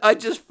God, I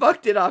just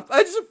fucked it up.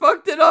 Let's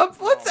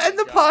end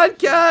the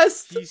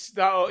podcast. He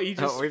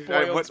just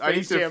spoiled I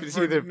need Space to Jam see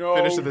for the no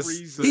finish of this.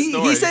 reason.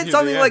 He said Near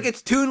something the like end.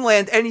 it's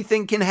Toonland,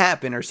 anything can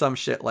happen, or some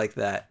shit like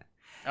that.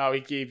 Oh,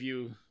 he gave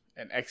you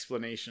an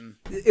explanation.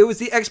 It was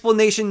the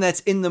explanation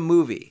that's in the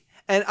movie.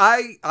 And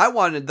I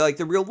wanted like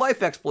the real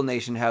life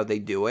explanation how they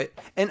do it.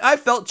 And I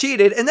felt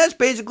cheated, and that's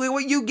basically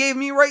what you gave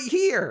me right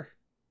here.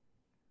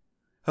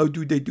 How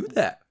do they do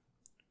that?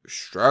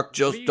 Shrek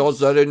just does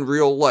that in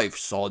real life,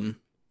 son.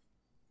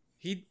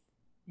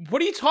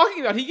 What are you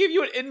talking about? He gave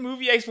you an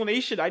in-movie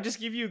explanation. I just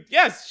give you,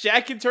 yes,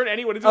 Shaq can turn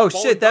anyone into a Oh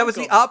ball shit, and that was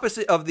dunk the him.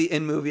 opposite of the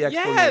in-movie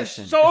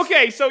explanation. Yes. So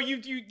okay, so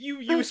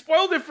you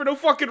spoiled it for no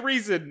fucking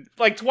reason,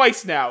 like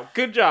twice now.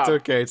 Good job.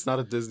 It's okay. It's not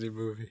a Disney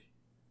movie.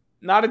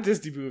 Not a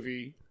Disney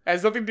movie.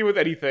 Has nothing to do with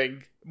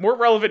anything. More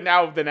relevant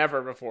now than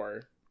ever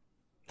before.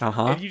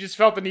 Uh-huh. And you just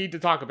felt the need to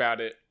talk about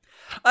it.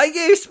 I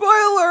gave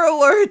spoiler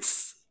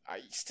alerts.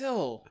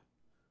 Still.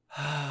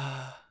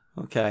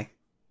 Okay.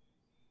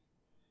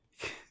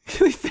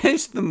 Can we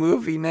finish the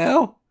movie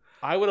now?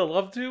 I would have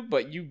loved to,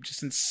 but you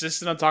just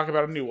insisted on talking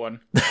about a new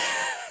one.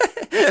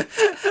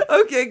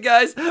 Okay,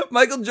 guys.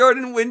 Michael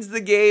Jordan wins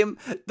the game.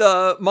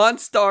 The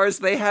Monstars,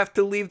 they have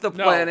to leave the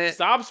No, planet.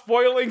 stop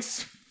spoiling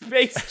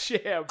Space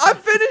Jam. I'm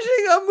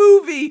finishing a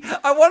movie.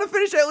 I want to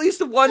finish at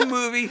least one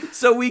movie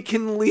so we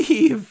can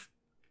leave.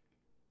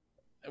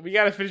 We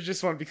gotta finish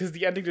this one because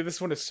the ending to this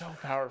one is so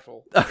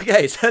powerful.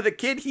 Okay, so the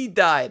kid, he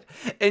died.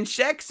 And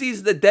Shaq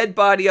sees the dead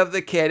body of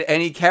the kid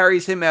and he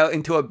carries him out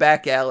into a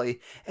back alley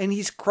and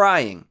he's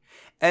crying.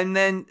 And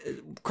then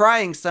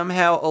crying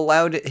somehow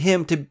allowed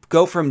him to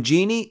go from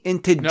genie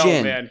into No,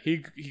 Jin. man,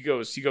 he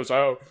goes.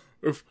 Oh,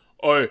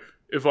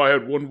 if I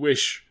had one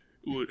wish,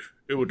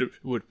 it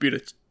would be to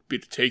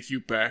take you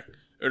back,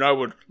 and I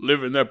would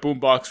live in that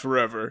boombox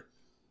forever.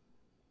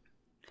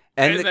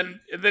 And then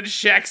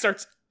Shaq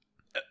starts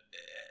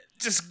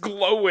just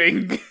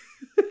glowing.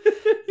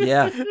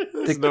 Yeah.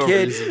 There's The no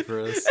kid, reason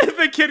for this. And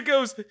the kid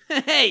goes,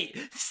 "Hey,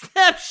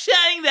 stop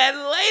shining that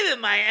light in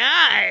my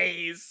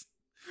eyes."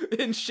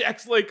 And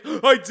Shaq's like,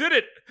 "I did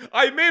it!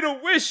 I made a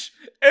wish,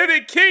 and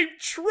it came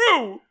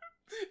true!"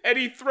 And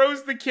he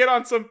throws the kid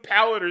on some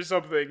pallet or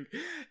something.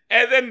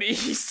 And then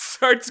he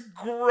starts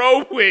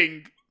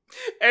growing,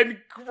 and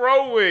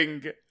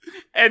growing,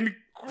 and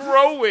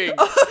growing.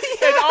 Oh,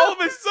 yeah. And all of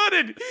a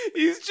sudden,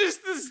 he's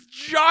just this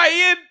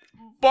giant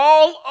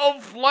ball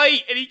of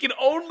light, and he can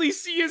only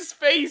see his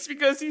face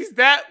because he's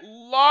that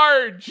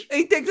large.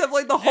 He takes up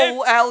like the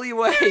whole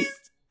alleyway.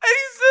 And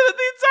he's the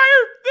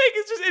entire thing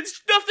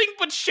it's nothing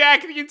but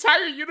Shaq. The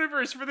entire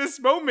universe for this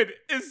moment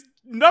is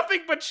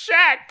nothing but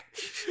Shaq.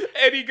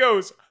 And he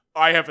goes,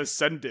 "I have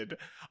ascended.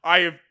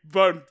 I have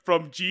gone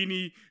from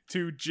genie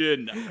to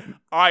Jin.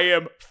 I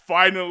am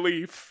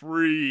finally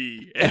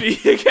free." And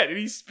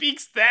he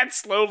speaks that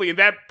slowly and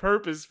that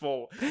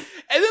purposeful. And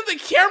then the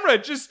camera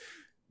just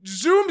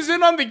zooms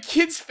in on the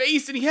kid's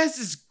face and he has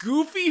this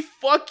goofy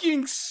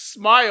fucking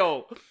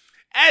smile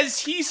as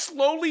he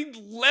slowly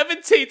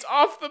levitates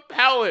off the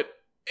pallet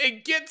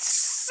and gets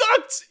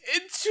sucked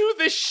into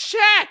the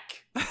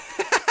shack.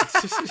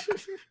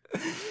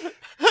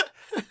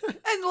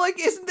 And like,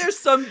 isn't there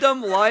some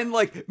dumb line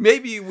like,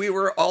 maybe we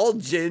were all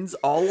Jins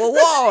all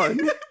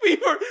along?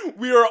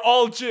 We are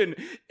all Jin.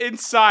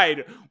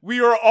 Inside, we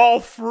are all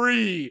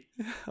free.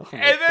 Oh my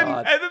and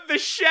God. then the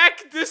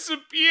shack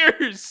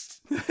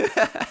disappears.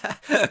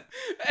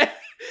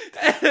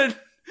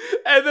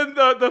 And then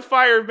the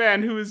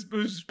fireman who's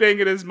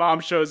banging his mom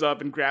shows up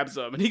and grabs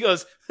him, and he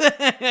goes,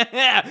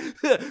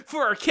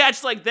 "For a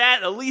catch like that,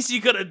 the least you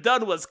could have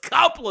done was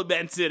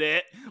complimented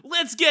it.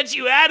 Let's get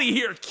you out of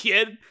here,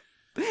 kid."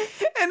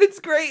 And it's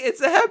great.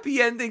 It's a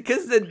happy ending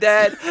because the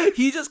dad,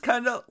 he just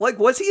kind of, like,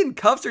 was he in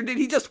cuffs or did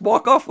he just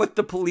walk off with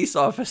the police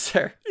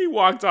officer? He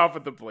walked off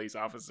with the police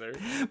officer.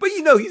 But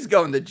you know he's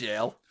going to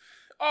jail.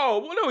 Oh,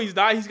 well, no, he's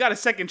not. He's got a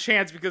second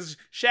chance because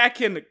Shaq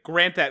can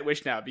grant that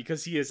wish now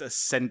because he is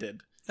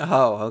ascended.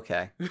 Oh,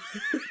 okay.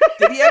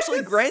 Did he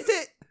actually grant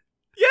it?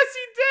 Yes,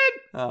 he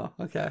did. Oh,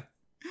 okay.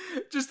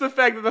 Just the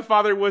fact that the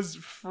father was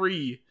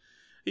free.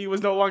 He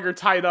was no longer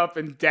tied up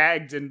and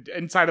gagged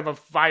inside of a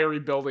fiery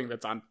building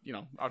that's on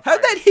fire.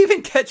 How'd that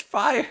even catch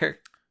fire?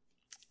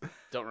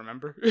 Don't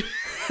remember.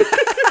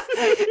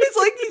 It's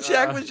like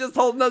Shaq was just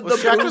holding up the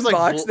Shaq boom was like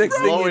box next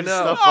thing you blowing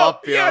know. stuff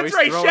up. Yeah, that's he's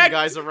right. throwing Shaq,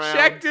 guys around.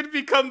 Shaq did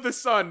become the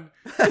sun.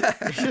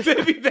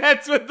 Maybe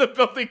that's when the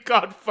building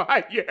caught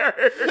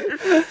fire.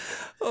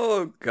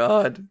 Oh,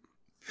 God.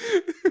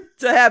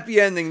 It's a happy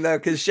ending, though,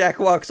 because Shaq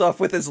walks off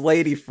with his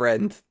lady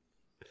friend.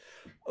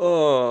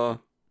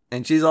 Oh.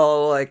 And she's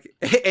all like,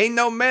 "Ain't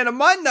no man of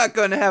mine not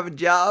gonna have a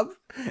job."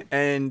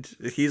 And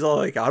he's all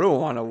like, "I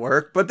don't want to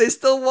work." But they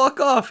still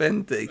walk off,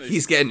 and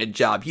he's getting a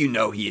job. You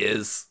know he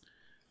is.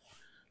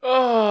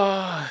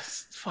 Oh,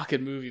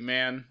 fucking movie,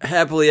 man.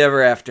 Happily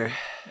ever after.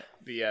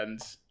 The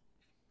end.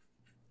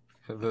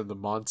 And then the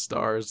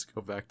Monstars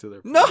go back to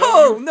their...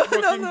 No.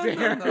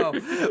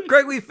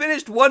 Greg, we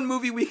finished one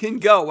movie, we can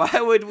go.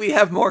 Why would we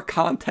have more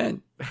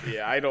content?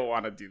 Yeah, I don't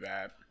want to do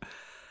that.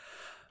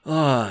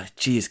 Oh,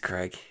 jeez,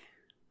 Craig.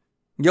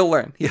 You'll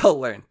learn.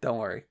 Don't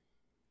worry.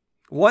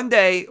 One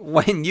day,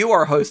 when you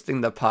are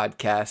hosting the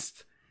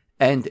podcast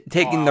and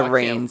taking the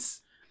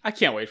reins... I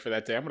can't wait for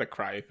that day. I'm going to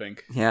cry, I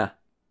think. Yeah.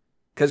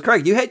 Because,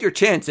 Craig, you had your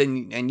chance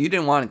and you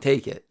didn't want to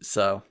take it.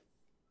 So,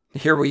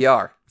 here we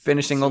are,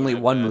 finishing only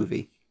one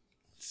movie.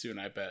 Soon,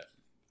 I bet.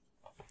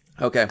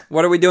 Okay.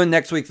 What are we doing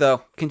next week,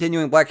 though?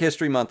 Continuing Black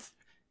History Month.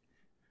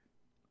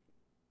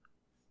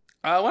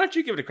 Why don't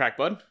you give it a crack,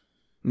 bud?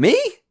 Me?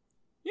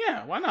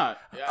 Yeah, why not?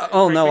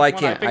 No, I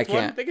can't. I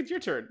think it's your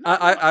turn.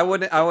 I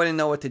wouldn't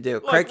know what to do.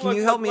 Craig, can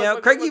you help me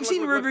out? Craig, you've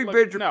seen Ruby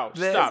Bridge. No,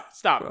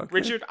 stop. Okay.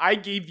 Richard, I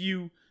gave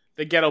you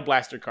the Ghetto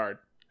Blaster card.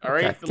 All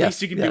right? The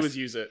least you can do is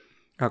use it.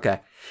 Okay.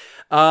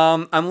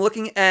 I'm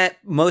looking at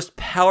most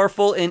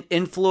powerful and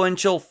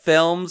influential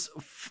films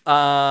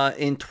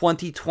in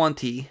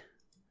 2020.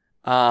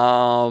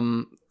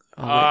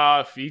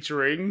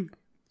 Featuring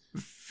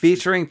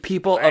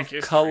people Black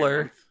of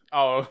color.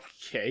 Oh,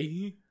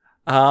 okay.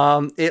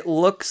 It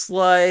looks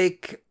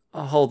like...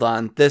 hold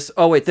on. This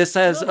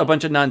has a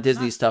bunch of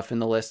non-Disney stuff in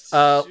the list.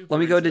 Let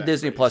me go to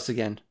Disney Plus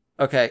again.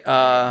 Okay.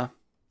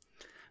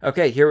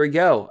 Okay, here we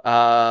go.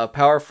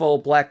 Powerful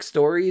Black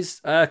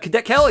stories.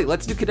 Cadet Kelly.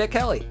 Let's do Cadet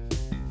Kelly.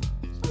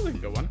 Sounds like a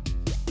good one.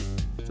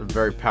 It's a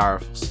very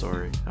powerful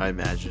story, I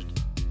imagine.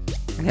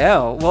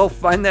 Yeah, we'll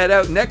find that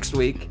out next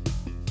week.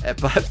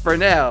 But for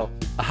now,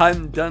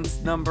 I'm Dunce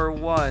number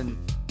 1.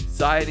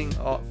 Signing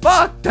off.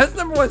 Fuck! Dunce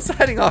number 1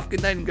 signing off.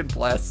 Good night and good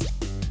bless.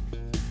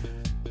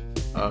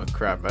 Oh,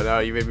 crap. I know,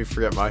 you made me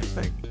forget my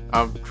thing.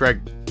 I'm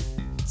Craig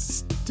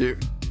Stu,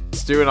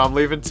 and I'm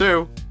leaving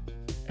too.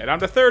 And I'm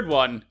the third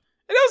one. And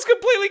it was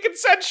completely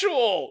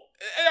consensual.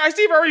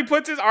 Steve Harvey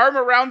puts his arm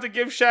around to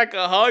give Shaq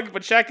a hug,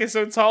 but Shaq is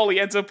so tall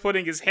he ends up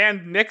putting his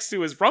hand next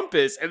to his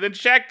rumpus. And then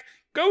Shaq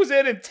goes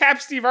in and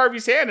taps Steve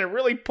Harvey's hand and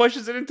really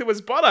pushes it into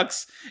his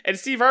buttocks. And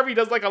Steve Harvey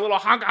does like a little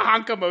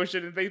honka-honka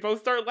motion, and they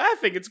both start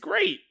laughing. It's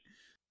great.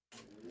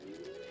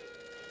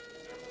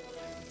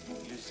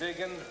 You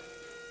zigging?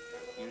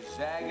 You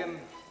zagging?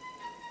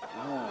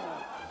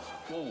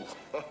 Ooh.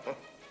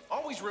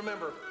 Always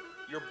remember,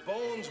 your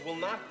bones will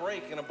not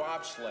break in a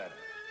bobsled.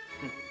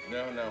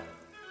 No.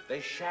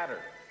 They shatter.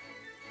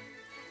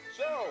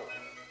 So,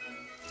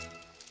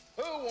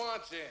 who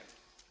wants in?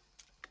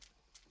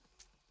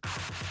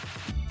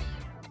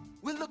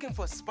 We're looking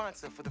for a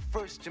sponsor for the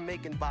first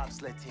Jamaican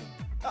bobsled team.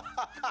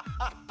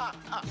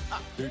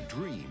 Their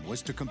dream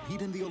was to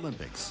compete in the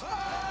Olympics.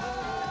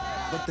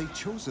 But they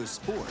chose a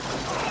sport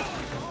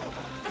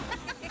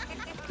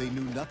they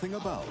knew nothing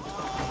about.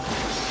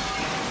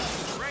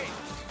 Great.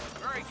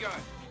 Very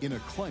good. In a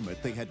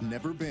climate they had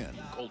never been.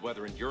 Cold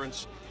weather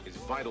endurance is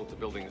vital to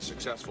building a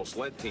successful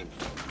sled team.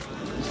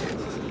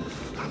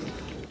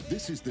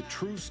 This is the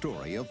true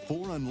story of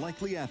 4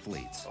 unlikely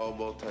athletes. How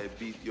about I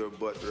beat your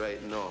butt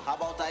right now? How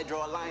about I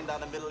draw a line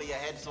down the middle of your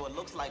head so it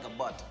looks like a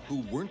butt?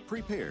 Who weren't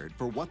prepared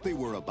for what they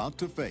were about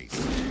to face.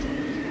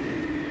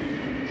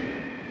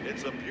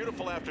 It's a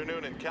beautiful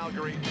afternoon in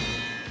Calgary,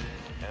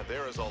 and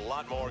there is a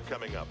lot more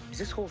coming up. Is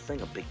this whole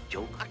thing a big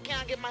joke? I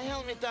can't get my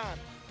helmet on.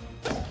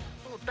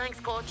 Oh, thanks,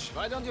 coach.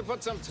 Why don't you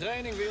put some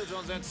training wheels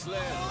on that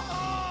sled?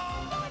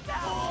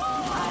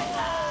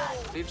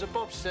 Leave the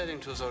bobsledding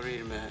to the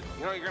real man.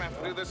 You know you're gonna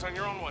have to do this on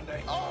your own one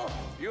day.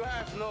 You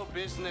have no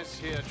business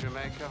here,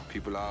 Jamaica.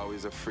 People are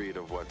always afraid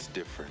of what's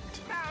different.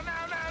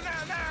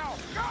 Now!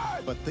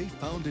 Good! But they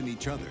found in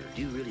each other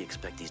Do you really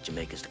expect these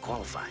Jamaicans to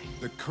qualify?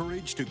 the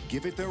courage to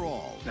give it their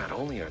all. Not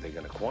only are they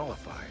gonna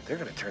qualify, they're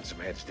gonna turn some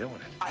heads doing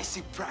it. I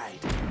see pride.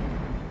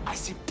 I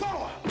see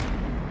power.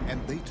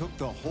 And they took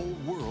the whole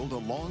world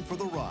along for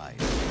the ride.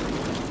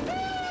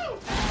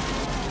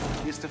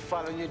 Used to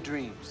follow your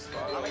dreams.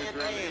 Follow your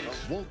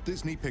dreams. Walt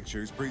Disney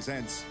Pictures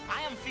presents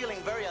I am feeling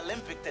very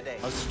Olympic today.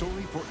 a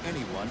story for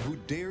anyone who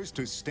dares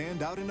to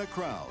stand out in a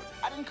crowd.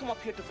 I didn't come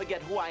up here to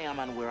forget who I am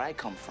and where I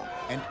come from.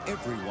 And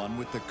everyone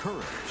with the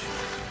courage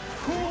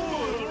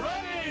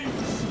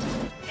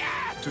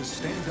to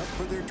stand up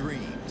for their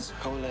dreams.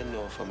 How will I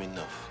know if I'm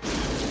enough?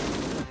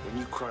 When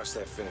you cross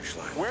that finish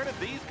line, Where did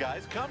these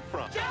guys come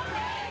from?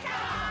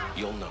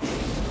 you'll know.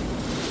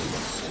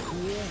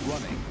 Cool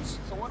runnings.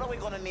 So what are we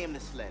going to name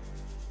this sled?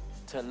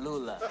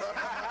 Tallulah.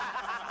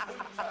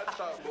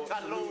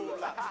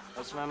 Tallulah.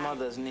 That's my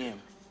mother's name.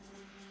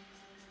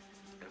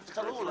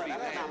 Tallulah.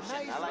 That's a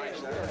nice name. I like it.